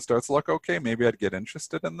come out and starts to look okay, maybe I'd get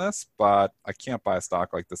interested in this, but I can't buy a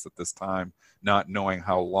stock like this at this time, not knowing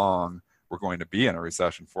how long we're going to be in a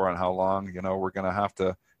recession for and how long, we're going to have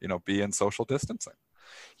to, be in social distancing.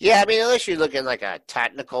 Yeah, I mean, unless you're looking like a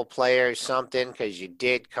technical player or something, because you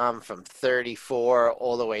did come from 34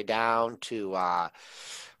 all the way down to,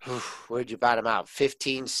 where'd you bottom out?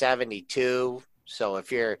 1572. So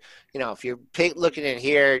if you're looking in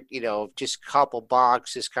here, just a couple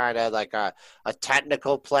bucks is kind of like a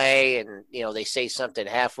technical play, and, they say something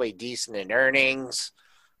halfway decent in earnings,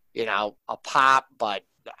 a pop, but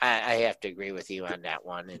I have to agree with you on that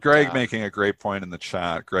one. And, Greg making a great point in the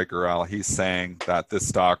chat. Greg Gorell, he's saying that this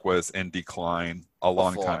stock was in decline a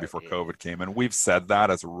long time before COVID came. And we've said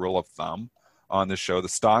that as a rule of thumb on the show. The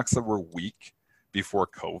stocks that were weak before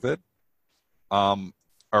COVID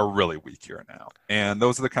are really weak here now. And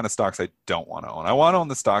those are the kind of stocks I don't want to own. I want to own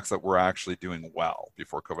the stocks that were actually doing well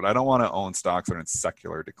before COVID. I don't want to own stocks that are in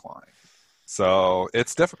secular decline. So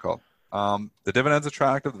it's difficult. The dividend's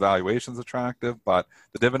attractive, the valuation's attractive, but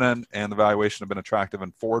the dividend and the valuation have been attractive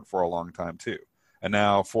in Ford for a long time too. And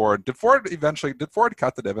now Ford, did Ford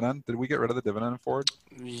cut the dividend? Did we get rid of the dividend in Ford?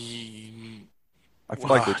 I feel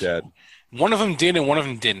like we did. One of them did and one of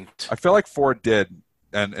them didn't. I feel like Ford did.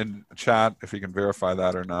 And in chat, if you can verify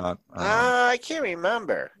that or not. I can't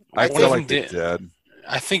remember. I feel like they did.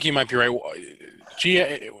 I think you might be right.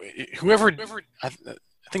 I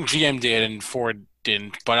think GM did and Ford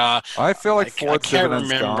didn't, but I feel like Ford's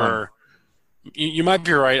dividend's gone. You might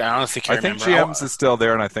be right. I honestly can't remember. I think GM's is still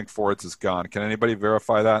there, and I think Ford's is gone. Can anybody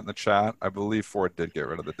verify that in the chat? I believe Ford did get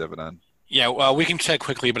rid of the dividend. Yeah, well, we can check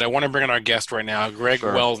quickly, but I want to bring in our guest right now, Greg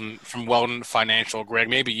Weldon from Weldon Financial. Greg,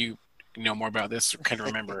 maybe you know more about this or can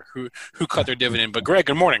remember who cut their dividend. But Greg,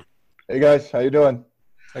 good morning. Hey guys, how you doing?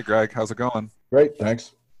 Hey Greg, how's it going? Great,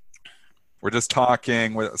 thanks. We're just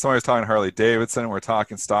talking with somebody was talking Harley Davidson. We're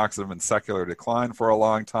talking stocks that have been secular decline for a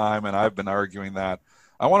long time, and I've been arguing that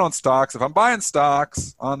I want to own stocks. If I'm buying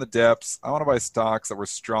stocks on the dips, I want to buy stocks that were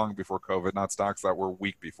strong before COVID, not stocks that were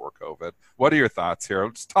weak before COVID. What are your thoughts here?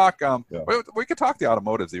 Let's talk. We could talk the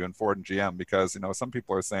automotives, even Ford and GM, because some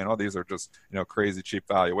people are saying, oh, these are just crazy cheap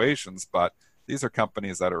valuations, but these are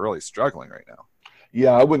companies that are really struggling right now.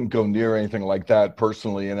 Yeah, I wouldn't go near anything like that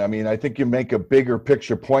personally. And I mean, I think you make a bigger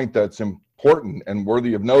picture point that's important and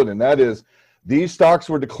worthy of note, and that is these stocks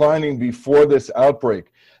were declining before this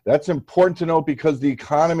outbreak. That's important to note because the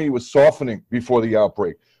economy was softening before the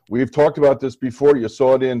outbreak. We've talked about this before. You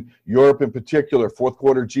saw it in Europe in particular, fourth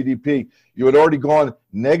quarter GDP. You had already gone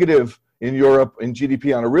negative in Europe in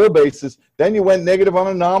GDP on a real basis. Then you went negative on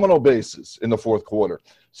a nominal basis in the fourth quarter.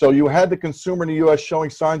 So you had the consumer in the U.S. showing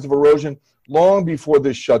signs of erosion long before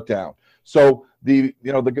this shutdown. So the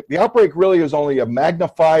outbreak really is only a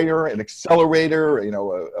magnifier, an accelerator, an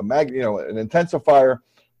intensifier,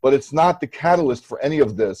 but it's not the catalyst for any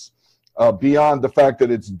of this beyond the fact that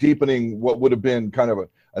it's deepening what would have been kind of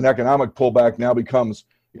an economic pullback now becomes,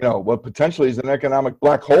 what potentially is an economic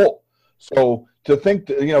black hole. So to think,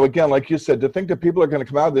 again, like you said, to think that people are going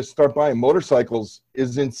to come out of this, start buying motorcycles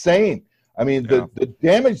is insane. I mean, the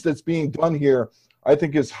damage that's being done here, I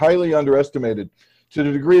think, is highly underestimated to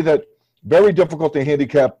the degree that very difficult to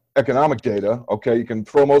handicap economic data. Okay, you can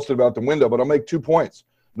throw most of it out the window, but I'll make 2 points.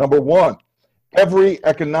 Number one, every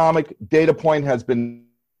economic data point has been.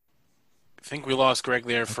 I think we lost Greg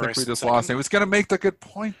there for a second. We just lost him. He was going to make the good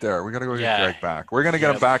point there. We got to go get Greg back. We're going to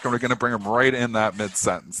get him back, and we're going to bring him right in that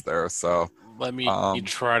mid-sentence there. So let me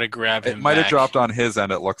try to grab him. It might have dropped on his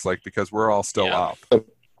end, it looks like, because we're all still up.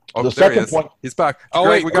 Oh, the second point. He's back. Oh,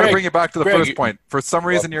 Greg, wait, we got to bring you back to the Greg, first point. For some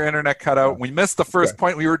reason, your internet cut out. We missed the first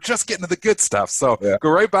point. We were just getting to the good stuff. So go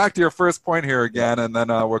right back to your first point here again, and then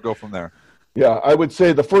we'll go from there. Yeah, I would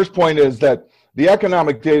say the first point is that the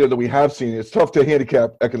economic data that we have seen, it's tough to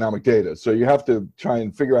handicap economic data. So you have to try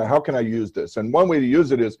and figure out how can I use this. And one way to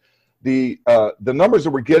use it is the numbers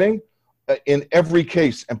that we're getting in every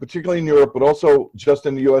case, and particularly in Europe, but also just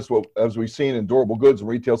in the U.S., as we've seen in durable goods and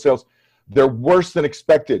retail sales, they're worse than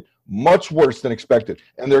expected, much worse than expected,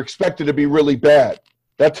 and they're expected to be really bad.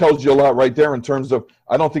 That tells you a lot right there in terms of,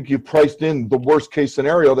 I don't think you've priced in the worst case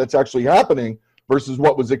scenario that's actually happening versus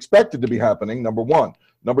what was expected to be happening, number one.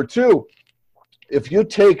 Number two, if you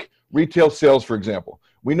take retail sales, for example,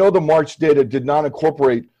 we know the March data did not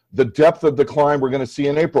incorporate the depth of decline we're going to see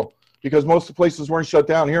in April because most of the places weren't shut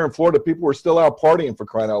down. Here in Florida, people were still out partying, for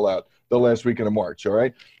crying out loud, the last weekend of March, all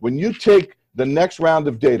right? When you take the next round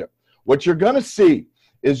of data, what you're going to see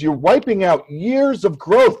is you're wiping out years of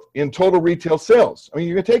growth in total retail sales. I mean,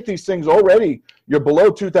 you're going to take these things already, you're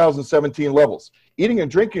below 2017 levels. Eating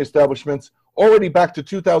and drinking establishments already back to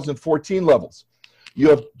 2014 levels. You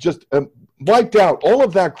have just wiped out all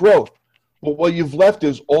of that growth. But what you've left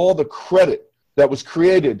is all the credit that was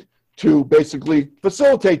created to basically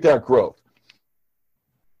facilitate that growth.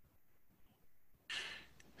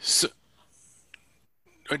 So,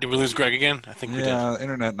 did we lose Greg again? I think we did. Yeah,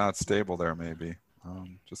 internet not stable there maybe.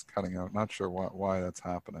 Just cutting out. Not sure why that's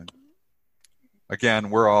happening. Again,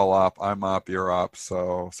 we're all up. I'm up. You're up.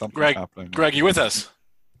 So something's happening. Greg, you with us?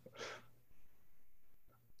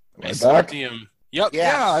 Am I back? Yep.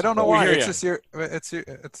 Yeah, I don't know why. It's just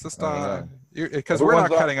because we're not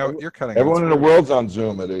cutting out. You're cutting. Everyone in the world's on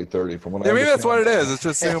Zoom at 8:30. From what I maybe that's what it is. It's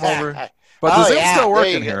just Zoom over. But the Zoom's still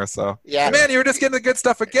working here, so man, you were just getting the good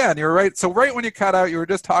stuff again. You were right. So right when you cut out, you were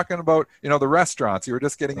just talking about the restaurants. You were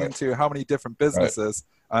just getting into how many different businesses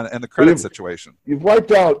and the credit situation. You've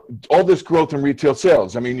wiped out all this growth in retail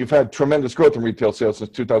sales. I mean, you've had tremendous growth in retail sales since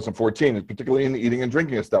 2014, and particularly in the eating and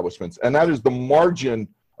drinking establishments, and that is the margin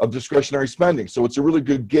of discretionary spending. So it's a really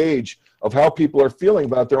good gauge of how people are feeling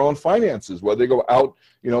about their own finances, whether they go out,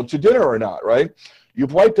 to dinner or not, right?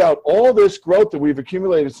 You've wiped out all this growth that we've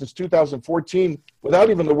accumulated since 2014 without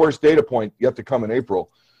even the worst data point yet to come in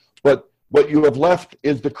April. But what you have left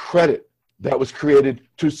is the credit that was created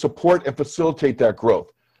to support and facilitate that growth.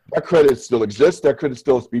 That credit still exists. That credit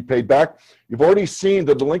still has to be paid back. You've already seen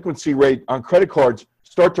the delinquency rate on credit cards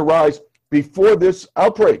start to rise before this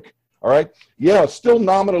outbreak. All right. Yeah, still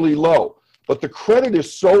nominally low, but the credit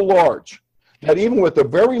is so large that even with a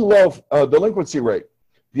very low delinquency rate,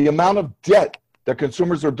 the amount of debt that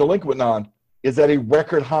consumers are delinquent on is at a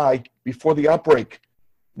record high before the outbreak.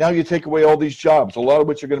 Now you take away all these jobs, a lot of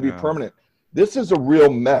which are going to be permanent. This is a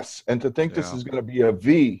real mess. And to think this is going to be a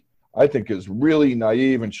V, I think is really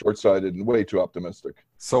naive and short-sighted and way too optimistic.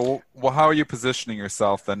 So how are you positioning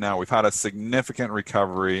yourself then now? We've had a significant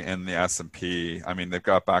recovery in the S&P. I mean, they've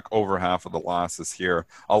got back over half of the losses here.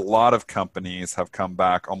 A lot of companies have come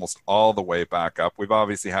back almost all the way back up. We've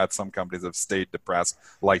obviously had some companies that have stayed depressed,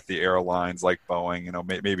 like the airlines, like Boeing.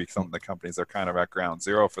 Maybe some of the companies are kind of at ground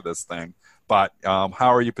zero for this thing. But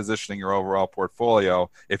how are you positioning your overall portfolio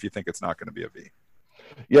if you think it's not going to be a V?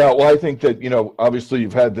 Yeah, well, I think that, obviously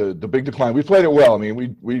you've had the big decline. We played it well. I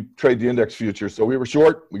mean, we trade the index futures. So we were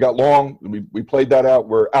short, we got long, we played that out.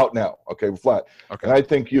 We're out now. Okay, we're flat. Okay. And I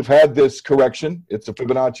think you've had this correction. It's a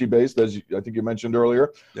Fibonacci based, as I think you mentioned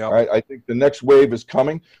earlier. Yeah. All right, I think the next wave is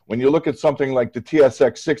coming. When you look at something like the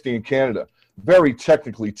TSX 60 in Canada, very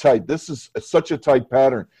technically tight. This is such a tight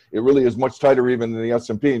pattern. It really is much tighter even than the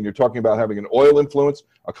S&P. And you're talking about having an oil influence,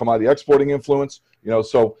 a commodity exporting influence.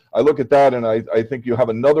 So I look at that and I think you have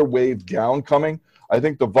another wave down coming. I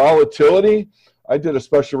think the volatility, I did a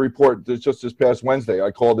special report just this past Wednesday.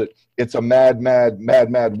 I called it, it's a mad, mad,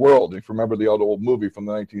 mad, mad world. If you remember the old movie from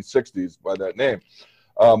the 1960s by that name.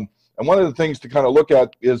 And one of the things to kind of look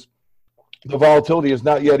at is the volatility is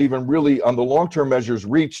not yet even really on the long-term measures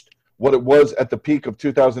reached what it was at the peak of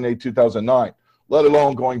 2008, 2009, let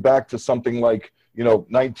alone going back to something like,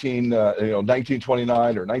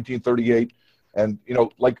 1929 or 1938. And,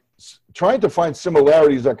 trying to find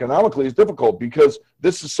similarities economically is difficult because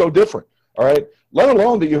this is so different, all right? Let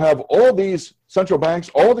alone that you have all these central banks,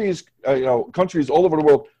 all these, countries all over the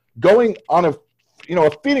world going on a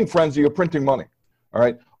feeding frenzy of printing money, all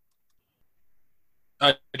right?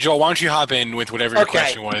 Joel, why don't you hop in with whatever your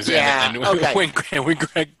question was? Yeah. And when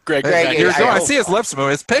Greg I see his lips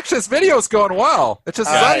moving. His video's going well. It's just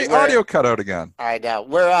his audio cut out again. I know.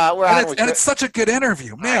 It's such a good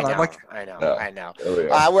interview, man. I know.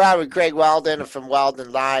 We're on with Greg Weldon from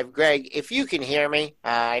Weldon Live. Greg, if you can hear me,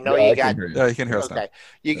 I know you got. Yeah, you can hear us now.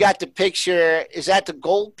 You got the picture. Is that the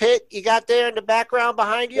gold pit you got there in the background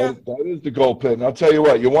behind you? That is the gold pit. And I'll tell you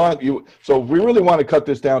what, so we really want to cut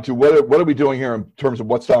this down to what are we doing here in terms of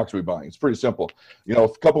what stocks we're buying. It's pretty simple. A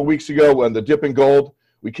couple of weeks ago when the dip in gold,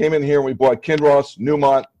 we came in here and we bought Kinross,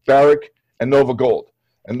 Newmont, Barrick, and Nova Gold.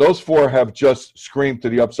 And those four have just screamed to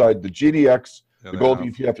the upside. The GDX, the gold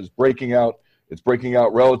ETF is breaking out. It's breaking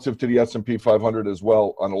out relative to the S&P 500 as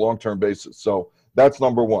well on a long-term basis. So that's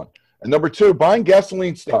number one. And number two, buying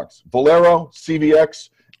gasoline stocks, Valero, CVX,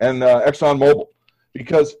 and ExxonMobil.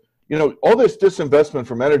 Because, all this disinvestment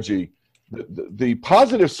from energy, the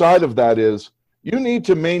positive side of that is you need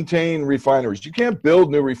to maintain refineries. You can't build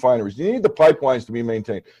new refineries. You need the pipelines to be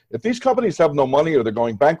maintained. If these companies have no money or they're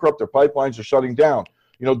going bankrupt, their pipelines are shutting down,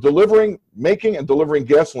 making and delivering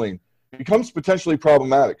gasoline becomes potentially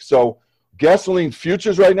problematic. So gasoline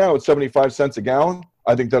futures right now at 75 cents a gallon,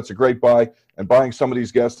 I think that's a great buy. And buying some of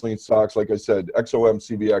these gasoline stocks, like I said, XOM,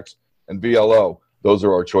 CVX, and VLO, those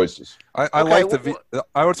are our choices. I like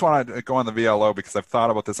I just want to go on the VLO because I've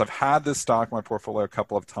thought about this. I've had this stock in my portfolio a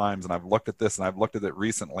couple of times, and I've looked at this, and I've looked at it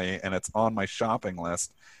recently, and it's on my shopping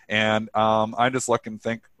list. And I just look and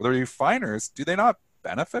think, well, the refiners, do they not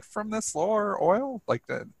benefit from this lower oil? Like,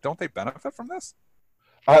 don't they benefit from this?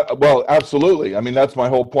 Well, absolutely. I mean, that's my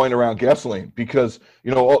whole point around gasoline because,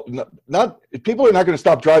 not people are not going to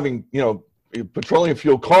stop driving, petroleum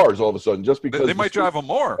fuel cars all of a sudden just because they might drive them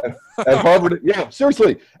more at Harvard. Yeah,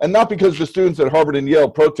 seriously. And not because the students at Harvard and Yale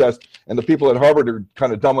protest and the people at Harvard are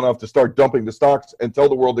kind of dumb enough to start dumping the stocks and tell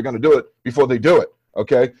the world they're going to do it before they do it.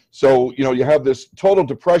 Okay. So, you have this total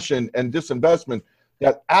depression and disinvestment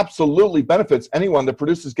that absolutely benefits anyone that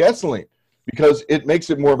produces gasoline because it makes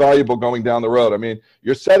it more valuable going down the road. I mean,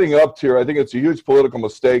 you're setting up here. I think it's a huge political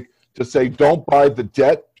mistake to say don't buy the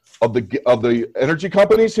debt of the energy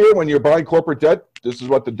companies here when you're buying corporate debt. This is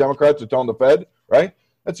what the Democrats are telling the Fed, right?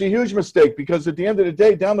 That's a huge mistake because at the end of the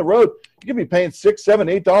day, down the road, you can be paying $6,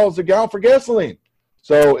 $7, $8 a gallon for gasoline.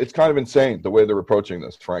 So it's kind of insane the way they're approaching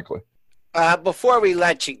this, frankly. Before we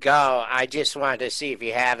let you go, I just wanted to see if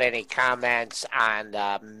you have any comments on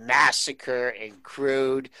the massacre in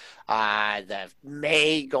crude, the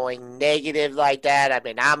May going negative like that. I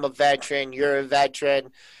mean, I'm a veteran, you're a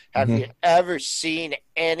veteran. Have you ever seen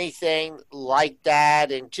anything like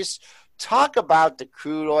that? And just talk about the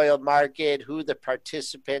crude oil market, who the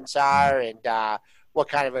participants are, and what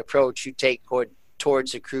kind of approach you take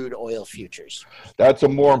towards the crude oil futures. That's a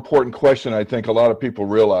more important question, I think a lot of people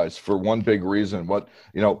realize, for one big reason.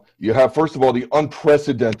 You have, first of all, the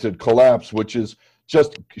unprecedented collapse, which is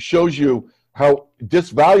just shows you how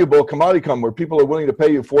disvaluable a commodity come where people are willing to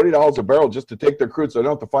pay you $40 a barrel just to take their crude so they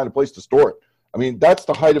don't have to find a place to store it. I mean, that's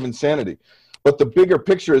the height of insanity. But the bigger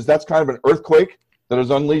picture is that's kind of an earthquake that has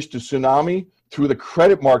unleashed a tsunami through the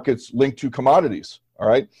credit markets linked to commodities, all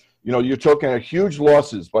right? You're talking about huge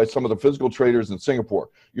losses by some of the physical traders in Singapore.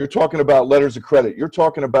 You're talking about letters of credit. You're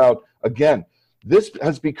talking about, again, this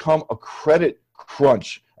has become a credit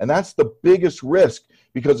crunch. And that's the biggest risk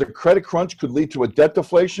because a credit crunch could lead to a debt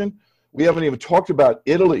deflation. We haven't even talked about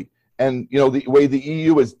Italy and, the way the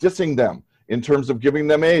EU is dissing them in terms of giving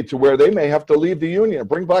them aid to where they may have to leave the union and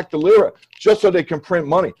bring back the lira just so they can print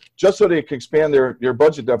money, just so they can expand their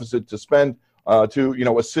budget deficit to spend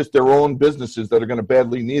to assist their own businesses that are going to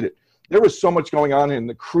badly need it. There was so much going on, and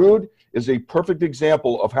the crude is a perfect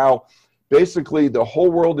example of how basically the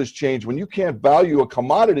whole world has changed when you can't value a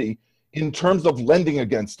commodity in terms of lending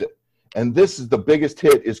against it. And this is the biggest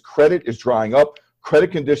hit: is credit is drying up,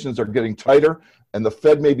 credit conditions are getting tighter, and the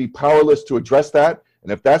Fed may be powerless to address that.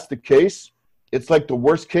 And if that's the case, it's like the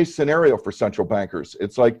worst case scenario for central bankers.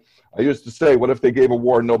 It's like I used to say, what if they gave a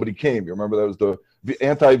war and nobody came? You remember that was the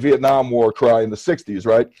anti-Vietnam War cry in the 60s,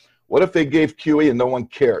 right? What if they gave QE and no one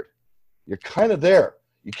cared? You're kind of there.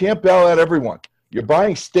 You can't bail out everyone. You're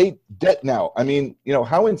buying state debt now. I mean,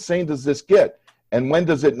 how insane does this get? And when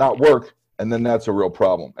does it not work? And then that's a real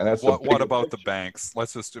problem. And that's what about the banks?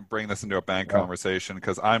 Let's just bring this into a bank conversation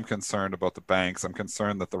because I'm concerned about the banks. I'm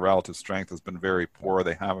concerned that the relative strength has been very poor.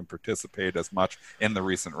 They haven't participated as much in the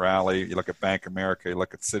recent rally. You look at Bank of America, you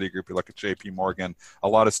look at Citigroup, you look at JP Morgan. A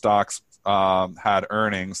lot of stocks had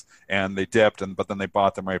earnings and they dipped, but then they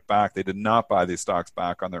bought them right back. They did not buy these stocks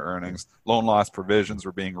back on their earnings. Loan loss provisions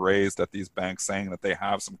were being raised at these banks, saying that they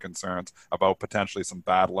have some concerns about potentially some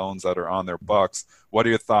bad loans that are on their books. What are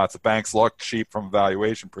your thoughts? The banks look cheap from a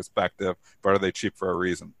valuation perspective, but are they cheap for a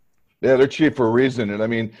reason? Yeah, they're cheap for a reason. And I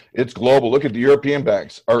mean, it's global. Look at the European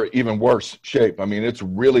banks are even worse shape. I mean, it's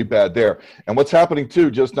really bad there. And what's happening too,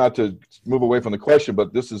 just not to move away from the question,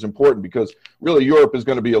 but this is important because really Europe is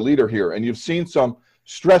going to be a leader here. And you've seen some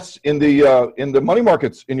stress in the money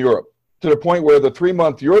markets in Europe to the point where the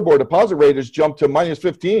 3-month Euribor deposit rate has jumped to minus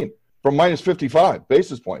 15 from minus 55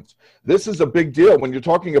 basis points. This is a big deal when you're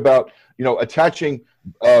talking about, attaching,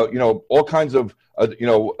 all kinds of,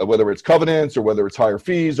 whether it's covenants or whether it's higher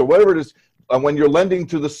fees or whatever it is, when you're lending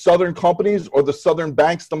to the southern companies or the southern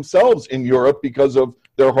banks themselves in Europe because of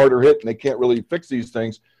they're harder hit and they can't really fix these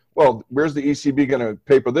things. Well, where's the ECB going to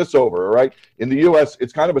paper this over, all right? In the U.S.,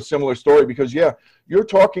 it's kind of a similar story because, you're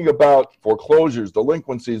talking about foreclosures,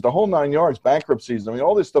 delinquencies, the whole 9 yards, bankruptcies. I mean,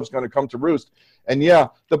 all this stuff's going to come to roost. And,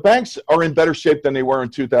 the banks are in better shape than they were in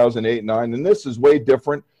 2008, 9, and this is way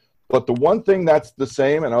different. But the one thing that's the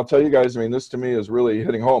same, and I'll tell you guys, I mean, this to me is really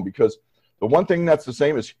hitting home because the one thing that's the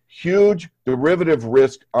same is huge derivative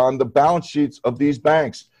risk on the balance sheets of these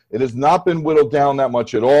banks. It has not been whittled down that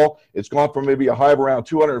much at all. It's gone from maybe a high of around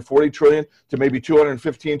 240 trillion to maybe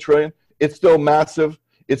 215 trillion. It's still massive.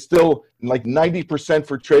 It's still like 90%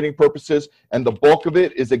 for trading purposes, and the bulk of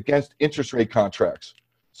it is against interest rate contracts.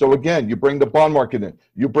 So again, you bring the bond market in,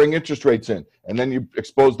 you bring interest rates in, and then you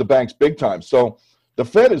expose the banks big time. So the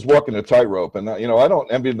Fed is walking a tightrope, and I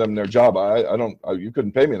don't envy them their job. You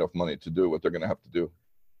couldn't pay me enough money to do what they're going to have to do.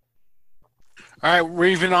 All right, we're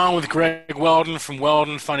even on with Greg Weldon from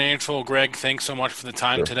Weldon Financial. Greg, thanks so much for the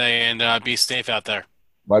time today, and be safe out there.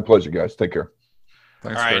 My pleasure, guys. Take care.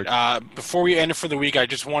 Thanks, all right. Greg. Before we end it for the week, I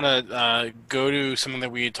just want to go to something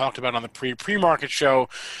that we talked about on the pre-market show.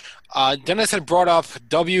 Dennis had brought up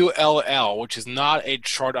WLL, which is not a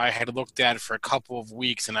chart I had looked at for a couple of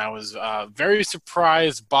weeks, and I was very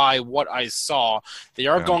surprised by what I saw. They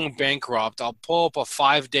are going bankrupt. I'll pull up a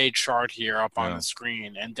 5-day chart here up on the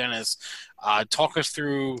screen. And Dennis, talk us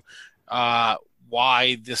through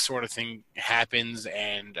why this sort of thing happens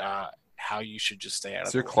and how you should just stay out of it.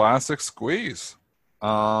 It's your classic squeeze.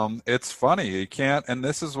 It's funny, you can't, and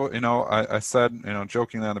this is what, I said,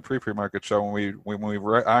 jokingly on the pre-market show when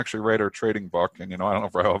we actually write our trading book, and, I don't know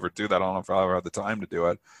if I'll ever do that. I don't know if I'll ever have the time to do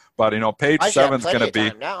it, but, page 7 is going to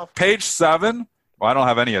be, page 7, well, I don't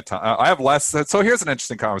have any time. I have less. So here's an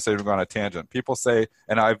interesting conversation. We're going on a tangent. People say,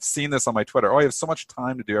 and I've seen this on my Twitter, you have so much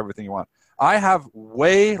time to do everything you want. I have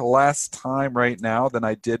way less time right now than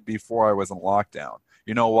I did before I was in lockdown.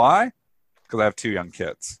 You know why? Because I have 2 young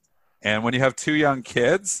kids. And when you have 2 young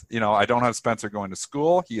kids, I don't have Spencer going to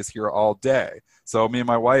school. He is here all day. So me and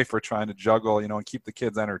my wife are trying to juggle, and keep the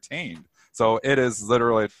kids entertained. So it is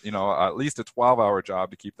literally, at least a 12-hour job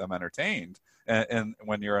to keep them entertained. And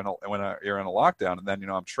when you're in a lockdown, and then,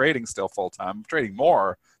 I'm trading still full time. I'm trading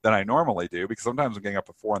more than I normally do because sometimes I'm getting up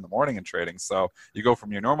at 4 a.m. and trading. So you go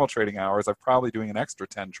from your normal trading hours, I'm probably doing an extra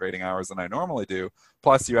 10 trading hours than I normally do.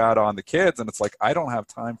 Plus you add on the kids, and it's like I don't have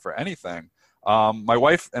time for anything. My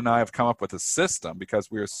wife and I have come up with a system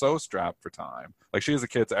because we are so strapped for time. Like she has the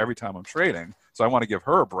kids every time I'm trading. So I want to give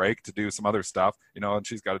her a break to do some other stuff, and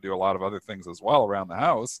she's got to do a lot of other things as well around the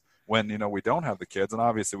house when, we don't have the kids. And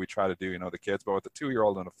obviously we try to do, the kids, but with a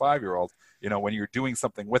 2-year-old and a 5-year-old, when you're doing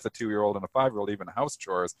something with a 2-year-old and a 5-year-old, even house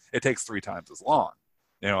chores, it takes 3 times as long.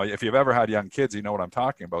 If you've ever had young kids, you know what I'm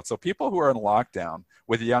talking about. So people who are in lockdown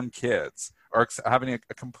with young kids are having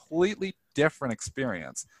a completely different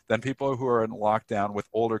experience than people who are in lockdown with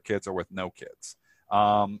older kids or with no kids.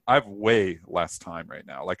 I have way less time right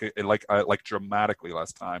now, like dramatically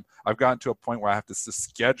less time. I've gotten to a point where I have to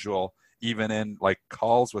schedule even in like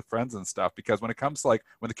calls with friends and stuff, because when it comes to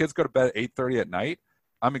when the kids go to bed at 8:30 at night,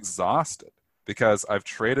 I'm exhausted because I've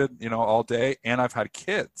traded, all day, and I've had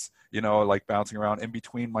kids, bouncing around in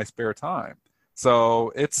between my spare time.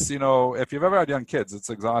 So it's, if you've ever had young kids, it's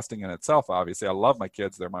exhausting in itself. Obviously, I love my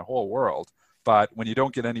kids. They're my whole world. But when you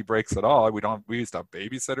don't get any breaks at all, we used to have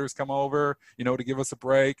babysitters come over, to give us a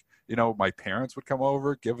break. My parents would come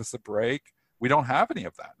over, give us a break. We don't have any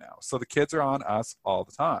of that now. So the kids are on us all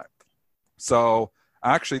the time. So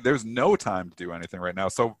actually, there's no time to do anything right now.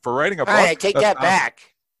 So for writing a book, I take that back.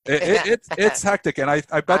 It's hectic. And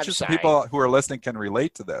I bet you some sorry. people who are listening can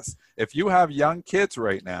relate to this. If you have young kids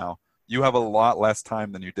right now, you have a lot less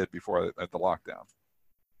time than you did before at the lockdown.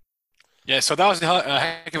 Yeah, so that was a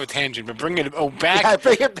heck of a tangent, but bring it back. Yeah,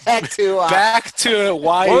 bring it back to back to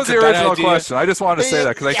why. What was it's the a bad original idea. question? I just wanted to say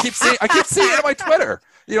that because I keep seeing it on my Twitter.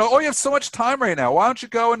 You have so much time right now. Why don't you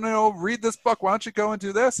go and read this book? Why don't you go and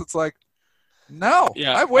do this? It's like, no,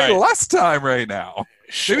 I have way less time right now.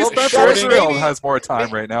 Maybe Spencer Israel has more time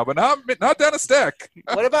right now, but not Dennis Dick.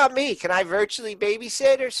 What about me? Can I virtually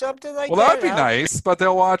babysit or something like that? Well, that'd be nice, but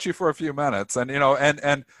they'll watch you for a few minutes, and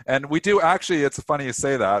and we do actually. It's funny you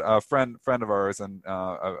say that. A friend of ours and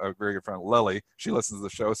a very good friend, Lily, she listens to the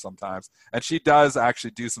show sometimes, and she does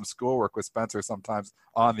actually do some schoolwork with Spencer sometimes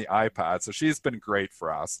on the iPad. So she's been great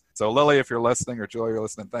for us. So Lily, if you're listening, or Julie, you're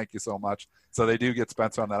listening, thank you so much. So they do get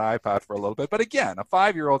Spencer on that iPad for a little bit, but again, a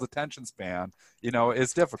 5-year-old's attention span,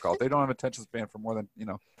 is difficult. They don't have attention span for more than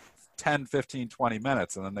 10, 15, 20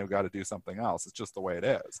 minutes, and then they've got to do something else. It's just the way it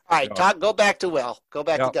is. All right, go back to Will. Go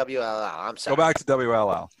back to WLL. I'm sorry. Go back to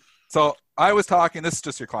WLL. So I was talking, this is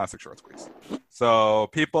just your classic short squeeze. So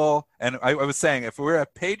people, and I was saying, if we were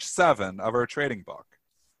at page 7 of our trading book,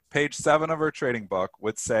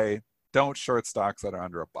 would say, don't short stocks that are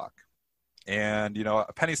under $1. And,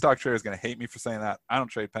 a penny stock trader is going to hate me for saying that. I don't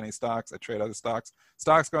trade penny stocks. I trade other stocks.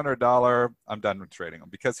 Stocks go under $1, I'm done with trading them.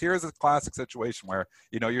 Because here's a classic situation where,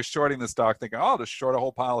 you're shorting the stock thinking, oh, I'll just short a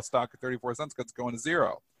whole pile of stock at 34 cents because it's going to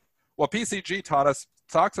zero. Well, PCG taught us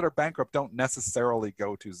stocks that are bankrupt don't necessarily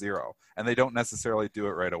go to zero, and they don't necessarily do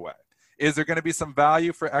it right away. Is there going to be some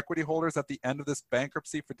value for equity holders at the end of this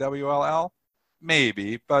bankruptcy for WLL?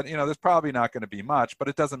 Maybe, but there's probably not going to be much, but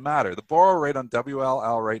it doesn't matter. The borrow rate on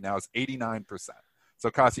WLL right now is 89%. So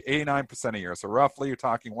it costs you 89% a year. So roughly you're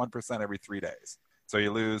talking 1% every 3 days. So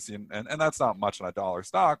you lose, and that's not much on a dollar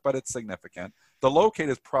stock, but it's significant. The locate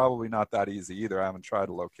is probably not that easy either. I haven't tried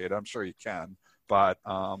to locate it. I'm sure you can, but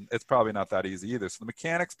it's probably not that easy either. So the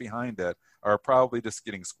mechanics behind it are probably just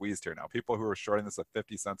getting squeezed here now. People who are shorting this at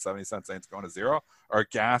 50 cents, 70 cents, saying it's going to zero are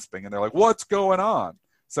gasping, and they're like, what's going on?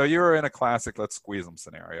 So you're in a classic let's squeeze them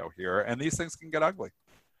scenario here, and these things can get ugly.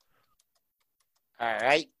 All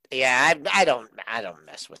right. Yeah, I don't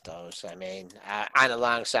mess with those. I mean, on the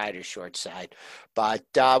long side or short side. But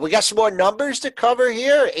we got some more numbers to cover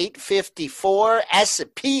here. 854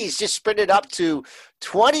 S&P's just sprinted up to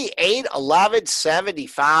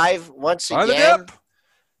 28.1175 once again. Buy the dip.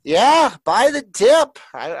 Yeah, buy the dip.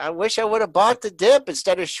 I wish I would have bought the dip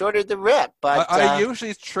instead of shorted the rip. But I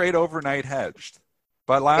usually trade overnight hedged.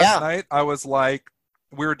 But last night I was like,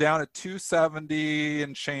 we were down at 270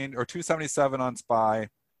 and change, or 277 on SPY.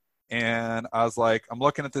 And I was like, I'm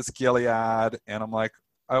looking at this Gilead, and I'm like,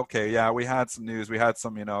 okay, yeah, we had some news. We had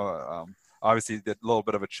some, obviously a little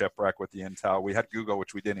bit of a chip wreck with the Intel. We had Google,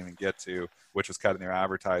 which we didn't even get to, which was cutting their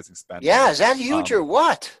advertising spending. Yeah, is that huge or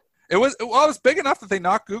what? It was big enough that they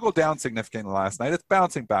knocked Google down significantly last night. It's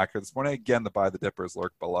bouncing back this morning. Again, the buy the dippers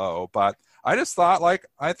lurk below. But I just thought,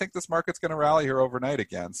 I think this market's going to rally here overnight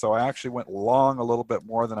again. So I actually went long a little bit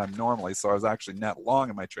more than I'm normally. So I was actually net long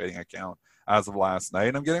in my trading account as of last night.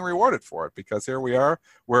 And I'm getting rewarded for it because here we are.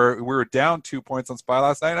 We were down 2 points on SPY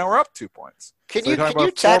last night. Now we're up 2 points. Can you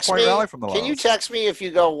text me? Can you text me if you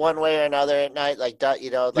go one way or another at night?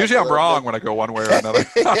 Usually I'm wrong when I go one way or another.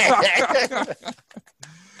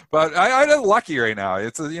 But I'm lucky right now.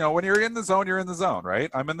 It's when you're in the zone, you're in the zone,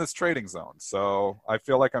 right? I'm in this trading zone, so I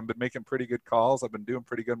feel like I've been making pretty good calls. I've been doing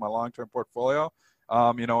pretty good in my long-term portfolio.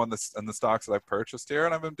 In the stocks that I've purchased here,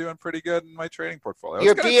 and I've been doing pretty good in my trading portfolio.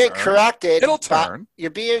 You're being corrected. It'll turn.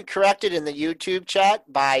 You're being corrected in the YouTube chat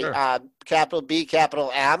by capital B,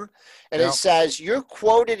 capital M, and it says you're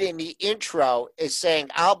quoted in the intro as saying,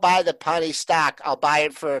 "I'll buy the penny stock. I'll buy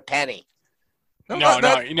it for a penny." No.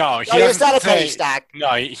 It's not a penny stock.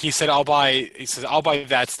 No, he said I'll buy. He says I'll buy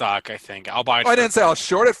that stock. I think I'll buy it. I didn't say I'll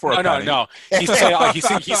short it for a penny. No. He said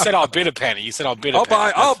I'll bid a penny. He said I'll bid a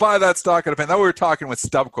penny. I'll buy that stock at a penny. Now we were talking with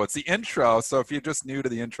stub quotes. The intro. So if you're just new to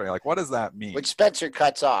the intro, you're like, what does that mean? Which Spencer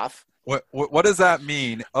cuts off. What does that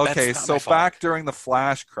mean? Okay, so back during the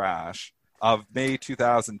flash crash of May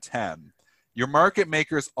 2010. Your market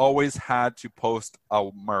makers always had to post a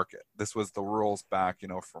market. This was the rules back,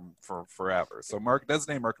 from forever. So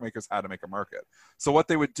designated market makers had to make a market. So what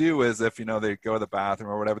they would do is if, they go to the bathroom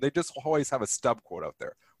or whatever, they just always have a stub quote out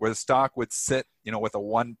there where the stock would sit, with a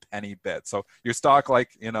 1 penny bid. So your stock,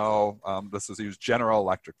 this was used General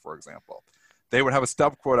Electric, for example. They would have a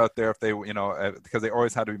stub quote out there if they, because they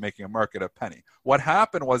always had to be making a market at penny. What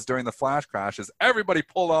happened was during the flash crash is everybody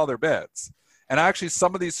pulled all their bids. And actually,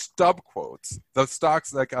 some of these stub quotes, the stocks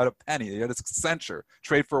that got a penny, they had Accenture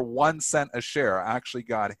trade for 1 cent a share, actually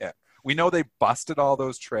got hit. We know they busted all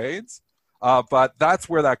those trades, but that's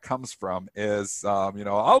where that comes from is,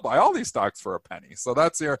 I'll buy all these stocks for a penny. So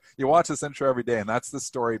that's you watch this intro every day, and that's the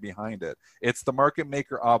story behind it. It's the market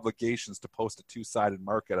maker obligations to post a two-sided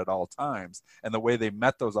market at all times. And the way they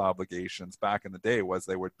met those obligations back in the day was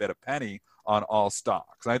they would bid a penny on all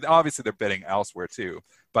stocks. And obviously, they're bidding elsewhere too,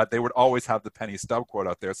 but they would always have the penny stub quote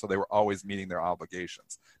out there, so they were always meeting their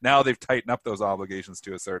obligations. Now they've tightened up those obligations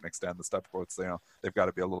to a certain extent. The stub quotes, they've got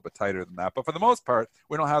to be a little bit tighter than that. But for the most part,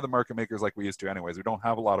 we don't have the market makers like we used to anyways. We don't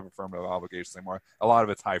have a lot of affirmative obligations anymore. A lot of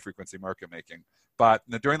it's high-frequency market making. But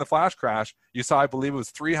during the flash crash, you saw, I believe it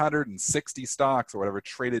was 360 stocks or whatever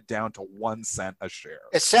traded down to 1 cent a share.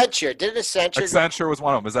 Accenture was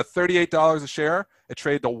one of them. Is that $38 a share? It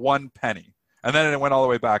traded to 1 penny. And then it went all the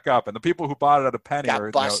way back up. And the people who bought it at a penny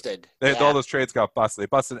got busted. All those trades got busted. They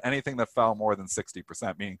busted anything that fell more than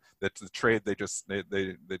 60%, meaning that the trade, they just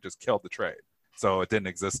killed the trade. So it didn't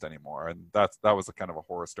exist anymore. And that was a kind of a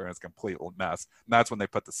horror story. And it's a complete mess. And that's when they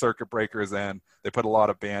put the circuit breakers in. They put a lot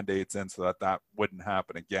of Band-Aids in so that wouldn't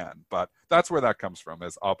happen again. But that's where that comes from,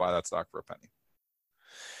 is I'll buy that stock for a penny.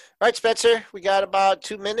 All right, Spencer, we got about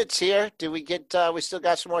 2 minutes here. Do we we still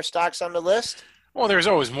got some more stocks on the list? Well, there's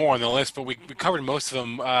always more on the list, but we covered most of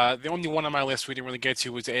them. The only one on my list we didn't really get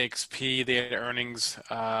to was AXP. They had earnings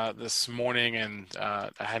this morning, and I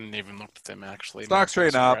hadn't even looked at them, actually. Stocks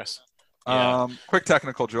trading up. Yeah. Quick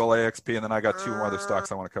technical, Joel, AXP, and then I got 2 more other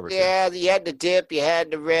stocks I want to cover. Yeah, you had the dip, you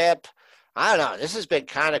had the rip. I don't know. This has been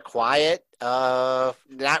kind of quiet.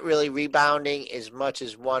 Not really rebounding as much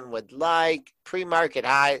as one would like. Pre-market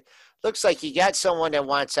high looks like you got someone that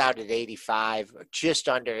wants out at 85, or just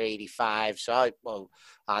under 85. So,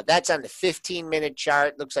 that's on the 15-minute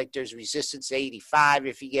chart. Looks like there's resistance at 85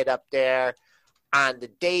 if you get up there. On the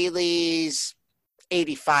dailies,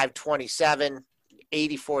 85.27,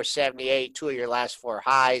 84.78, two of your last four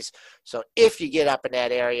highs. So if you get up in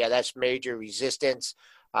that area, that's major resistance.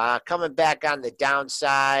 Coming back on the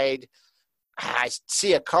downside, I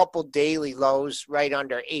see a couple daily lows right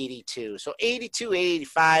under 82. So 82,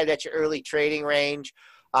 85, that's your early trading range.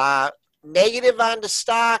 Negative on the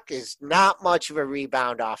stock is not much of a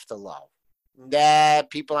rebound off the low. That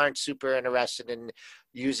people aren't super interested in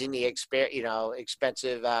using the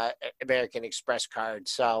expensive American Express card.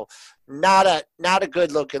 So not a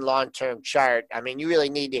good looking long-term chart. I mean, you really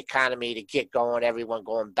need the economy to get going, everyone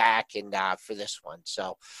going back and for this one.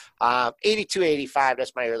 So 82, 85,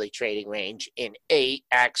 that's my early trading range in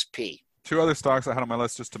AXP. Two other stocks I had on my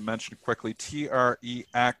list just to mention quickly.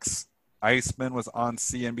 TREX, Iceman was on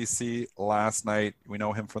CNBC last night. We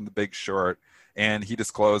know him from The Big Short. And he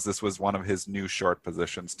disclosed this was one of his new short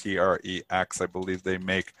positions, TREX. I believe they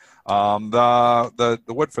make the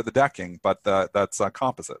wood for the decking, but that's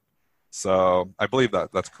composite. So I believe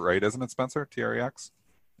that's correct, isn't it, Spencer? TREX?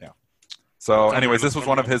 Yeah. So anyways, this was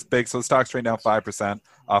one of his big. So the stock's trading down 5%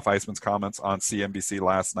 off Iceman's comments on CNBC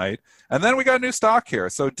last night. And then we got a new stock here.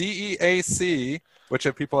 So DEAC, which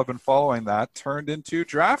if people have been following that, turned into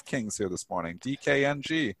DraftKings here this morning,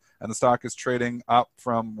 DKNG. And the stock is trading up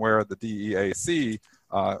from where the DEAC,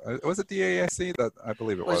 was it DEAC? That I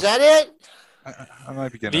believe it was. Was that it? I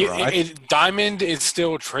might be getting it wrong. Diamond is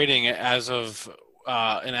still trading as of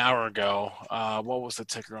an hour ago. What was the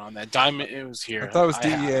ticker on that? Diamond, it was here. I thought it was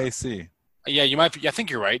DEAC. Yeah, you might be. I think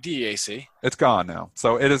you're right. DEAC. It's gone now.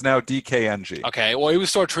 So it is now DKNG. Okay. Well, it was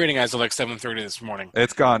still trading as of like 7:30 this morning.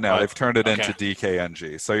 It's gone now. They've turned it into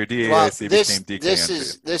DKNG. So your DEAC became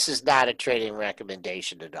DKNG. This is not a trading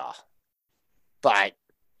recommendation at all. But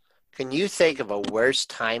can you think of a worse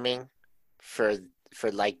timing for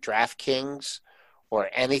like DraftKings or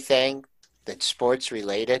anything that's sports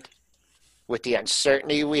related with the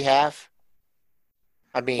uncertainty we have?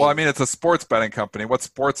 I mean, it's a sports betting company. What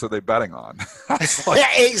sports are they betting on? Yeah,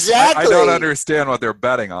 exactly. I don't understand what they're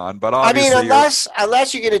betting on, but obviously,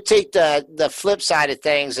 unless you're going to take the flip side of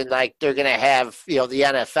things and like they're going to have the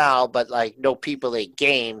NFL, but like no people at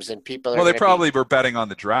games and people. Well, they probably were betting on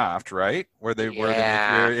the draft, right? Were able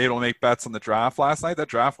to make bets on the draft last night. That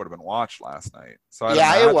draft would have been watched last night. So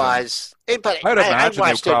it was. But I'd imagine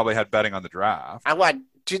they probably had betting on the draft.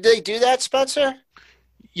 Did they do that, Spencer?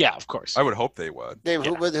 Yeah, of course. I would hope they would.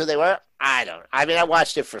 Who they were? I don't. I mean, I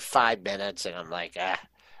watched it for 5 minutes, and I'm like,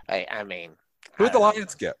 who did the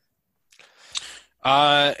Lions get?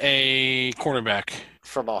 A quarterback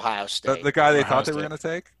from Ohio State. The guy they thought they were going to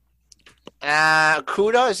take.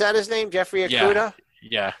 Okudah, is that his name? Jeffrey Okudah.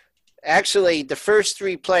 Yeah. Actually, the first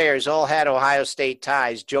 3 players all had Ohio State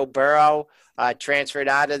ties. Joe Burrow transferred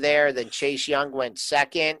out of there. Then Chase Young went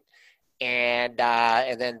second. And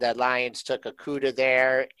then the Lions took Okudah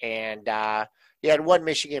there, and you had one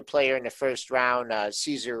Michigan player in the first round.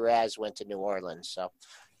 Cesar Rez went to New Orleans, so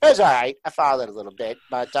it was all right. I followed it a little bit.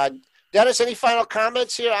 But Dennis, any final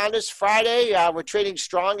comments here on this Friday? We're trading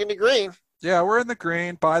strong in the green. Yeah, we're in the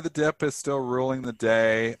green. Buy the dip is still ruling the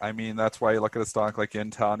day. I mean, that's why you look at a stock like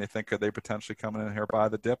Intel and you think, could they potentially come in here buy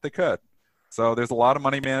the dip? They could. So there's a lot of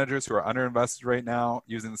money managers who are underinvested right now,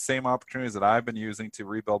 using the same opportunities that I've been using to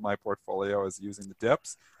rebuild my portfolio, as using the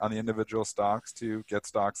dips on the individual stocks to get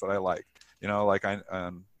stocks that I like.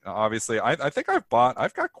 Obviously, I think I've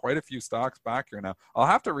got quite a few stocks back here now. I'll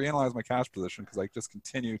have to reanalyze my cash position because I just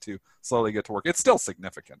continue to slowly get to work. It's still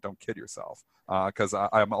significant. Don't kid yourself, because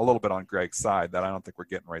I'm a little bit on Greg's side that I don't think we're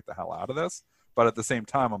getting right the hell out of this. But at the same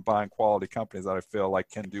time, I'm buying quality companies that I feel like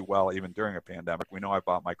can do well even during a pandemic. We know I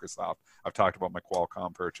bought Microsoft. I've talked about my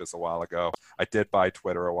Qualcomm purchase a while ago. I did buy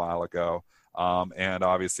Twitter a while ago. And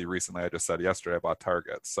obviously recently, I just said yesterday, I bought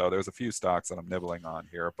Target. So there's a few stocks that I'm nibbling on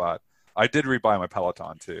here. But I did rebuy my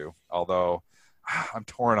Peloton too, although I'm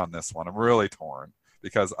torn on this one. I'm really torn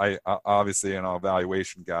because I obviously, a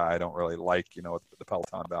valuation guy, I don't really like, the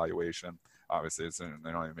Peloton valuation. Obviously,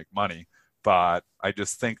 they don't even make money. But I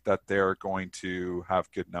just think that they're going to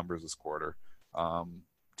have good numbers this quarter,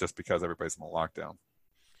 just because everybody's in the lockdown.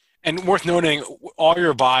 And worth noting, all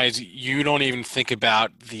your buys, you don't even think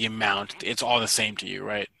about the amount. It's all the same to you,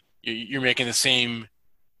 right? You're making the same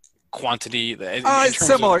quantity. It's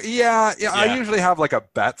similar. Yeah. I usually have like a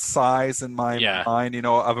bet size in my mind,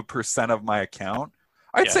 of a percent of my account.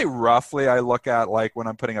 I'd say roughly I look at, like, when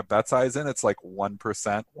I'm putting a bet size in, it's like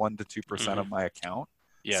 1%, 1 to 2% of my account.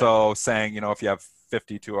 Yeah. So saying, if you have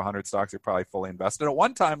 50 to 100 stocks, you're probably fully invested. At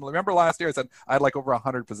one time, remember last year, I said I had like over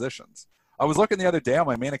 100 positions. I was looking the other day on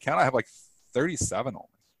my main account, I have like 37 only.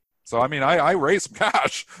 So, I mean, I raised some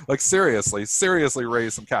cash, like seriously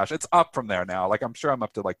raised some cash. It's up from there now. Like, I'm sure I'm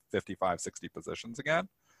up to like 55, 60 positions again.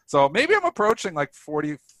 So maybe I'm approaching like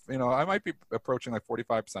 40, I might be approaching like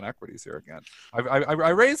 45% equities here again. I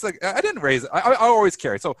raised, like, I didn't raise it. I always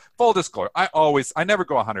carry. So full disclosure, I never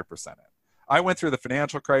go 100% in. I went through the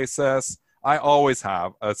financial crisis. I always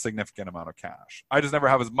have a significant amount of cash. I just never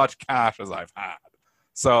have as much cash as I've had.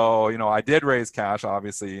 So, I did raise cash,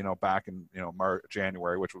 obviously, back in, March,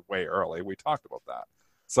 January, which was way early. We talked about that.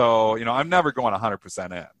 So, I'm never going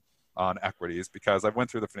 100% in on equities because I went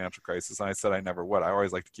through the financial crisis and I said I never would. I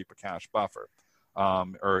always like to keep a cash buffer.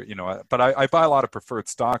 But I buy a lot of preferred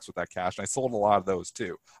stocks with that cash, and I sold a lot of those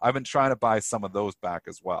too. I've been trying to buy some of those back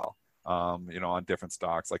as well. On different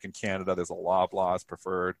stocks. Like in Canada, there's a Loblaws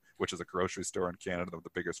preferred, which is a grocery store in Canada, the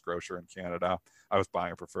biggest grocer in Canada. I was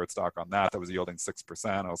buying a preferred stock on that was yielding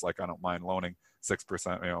 6%. I was like, I don't mind loaning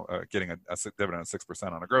 6%, getting a dividend of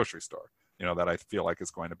 6% on a grocery store, that I feel like is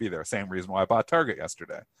going to be there. Same reason why I bought Target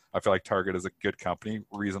yesterday. I feel like Target is a good company,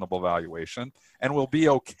 reasonable valuation, and will be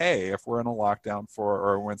okay if we're in a lockdown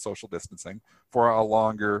or we're in social distancing for a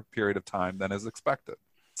longer period of time than is expected.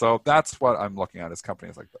 So that's what I'm looking at, is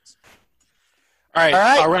companies like this. All right.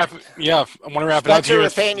 I'll wrap. Yeah, I want to wrap it up here. We're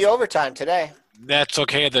paying you overtime today. That's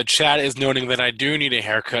okay. The chat is noting that I do need a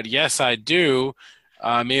haircut. Yes, I do.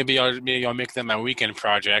 Maybe I'll make that my weekend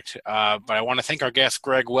project. But I want to thank our guest,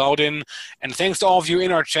 Greg Weldon. And thanks to all of you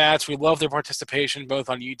in our chats. We love their participation, both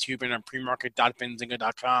on YouTube and on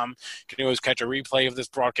premarket.benzinga.com. You can always catch a replay of this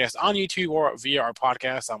broadcast on YouTube or via our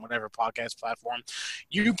podcast on whatever podcast platform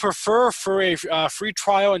you prefer. For a free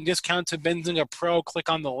trial and discount to Benzinga Pro, click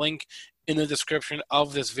on the link in the description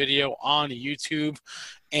of this video on YouTube.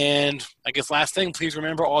 And I guess last thing, please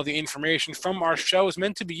remember all the information from our show is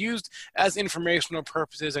meant to be used as informational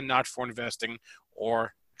purposes and not for investing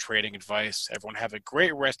or trading advice. Everyone have a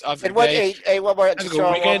great rest of your day. One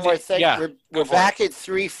more thing. Yeah, we're back at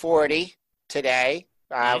 3:40 today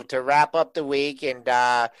to wrap up the week, and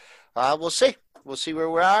we'll see. We'll see where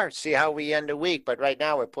we are, see how we end the week. But right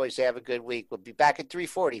now, we're poised to have a good week. We'll be back at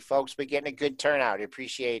 3:40, folks. We're getting a good turnout. I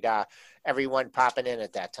appreciate everyone popping in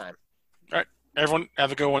at that time. All right. Everyone,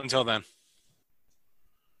 have a good one until then.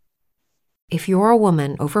 If you're a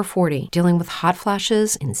woman over 40 dealing with hot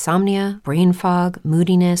flashes, insomnia, brain fog,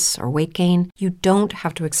 moodiness, or weight gain, you don't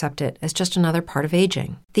have to accept it as just another part of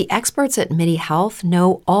aging. The experts at MIDI Health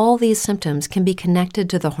know all these symptoms can be connected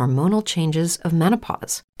to the hormonal changes of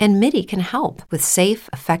menopause. And MIDI can help with safe,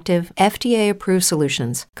 effective, FDA-approved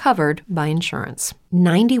solutions covered by insurance.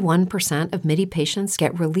 91% of MIDI patients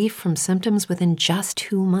get relief from symptoms within just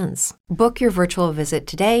 2 months. Book your virtual visit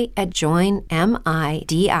today at joinmidi.com.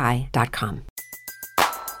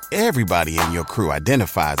 Everybody in your crew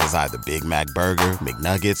identifies as either Big Mac Burger,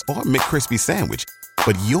 McNuggets, or McCrispy Sandwich.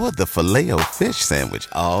 But you're the Filet-O-Fish Sandwich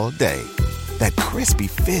all day. That crispy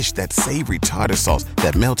fish, that savory tartar sauce,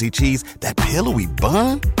 that melty cheese, that pillowy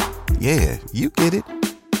bun. Yeah, you get it.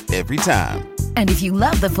 Every time. And if you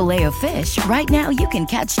love the Filet-O-Fish, right now you can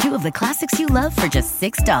catch two of the classics you love for just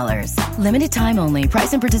 $6. Limited time only.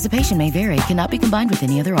 Price and participation may vary. Cannot be combined with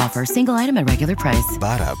any other offer. Single item at regular price.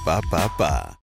 Ba-da-ba-ba-ba.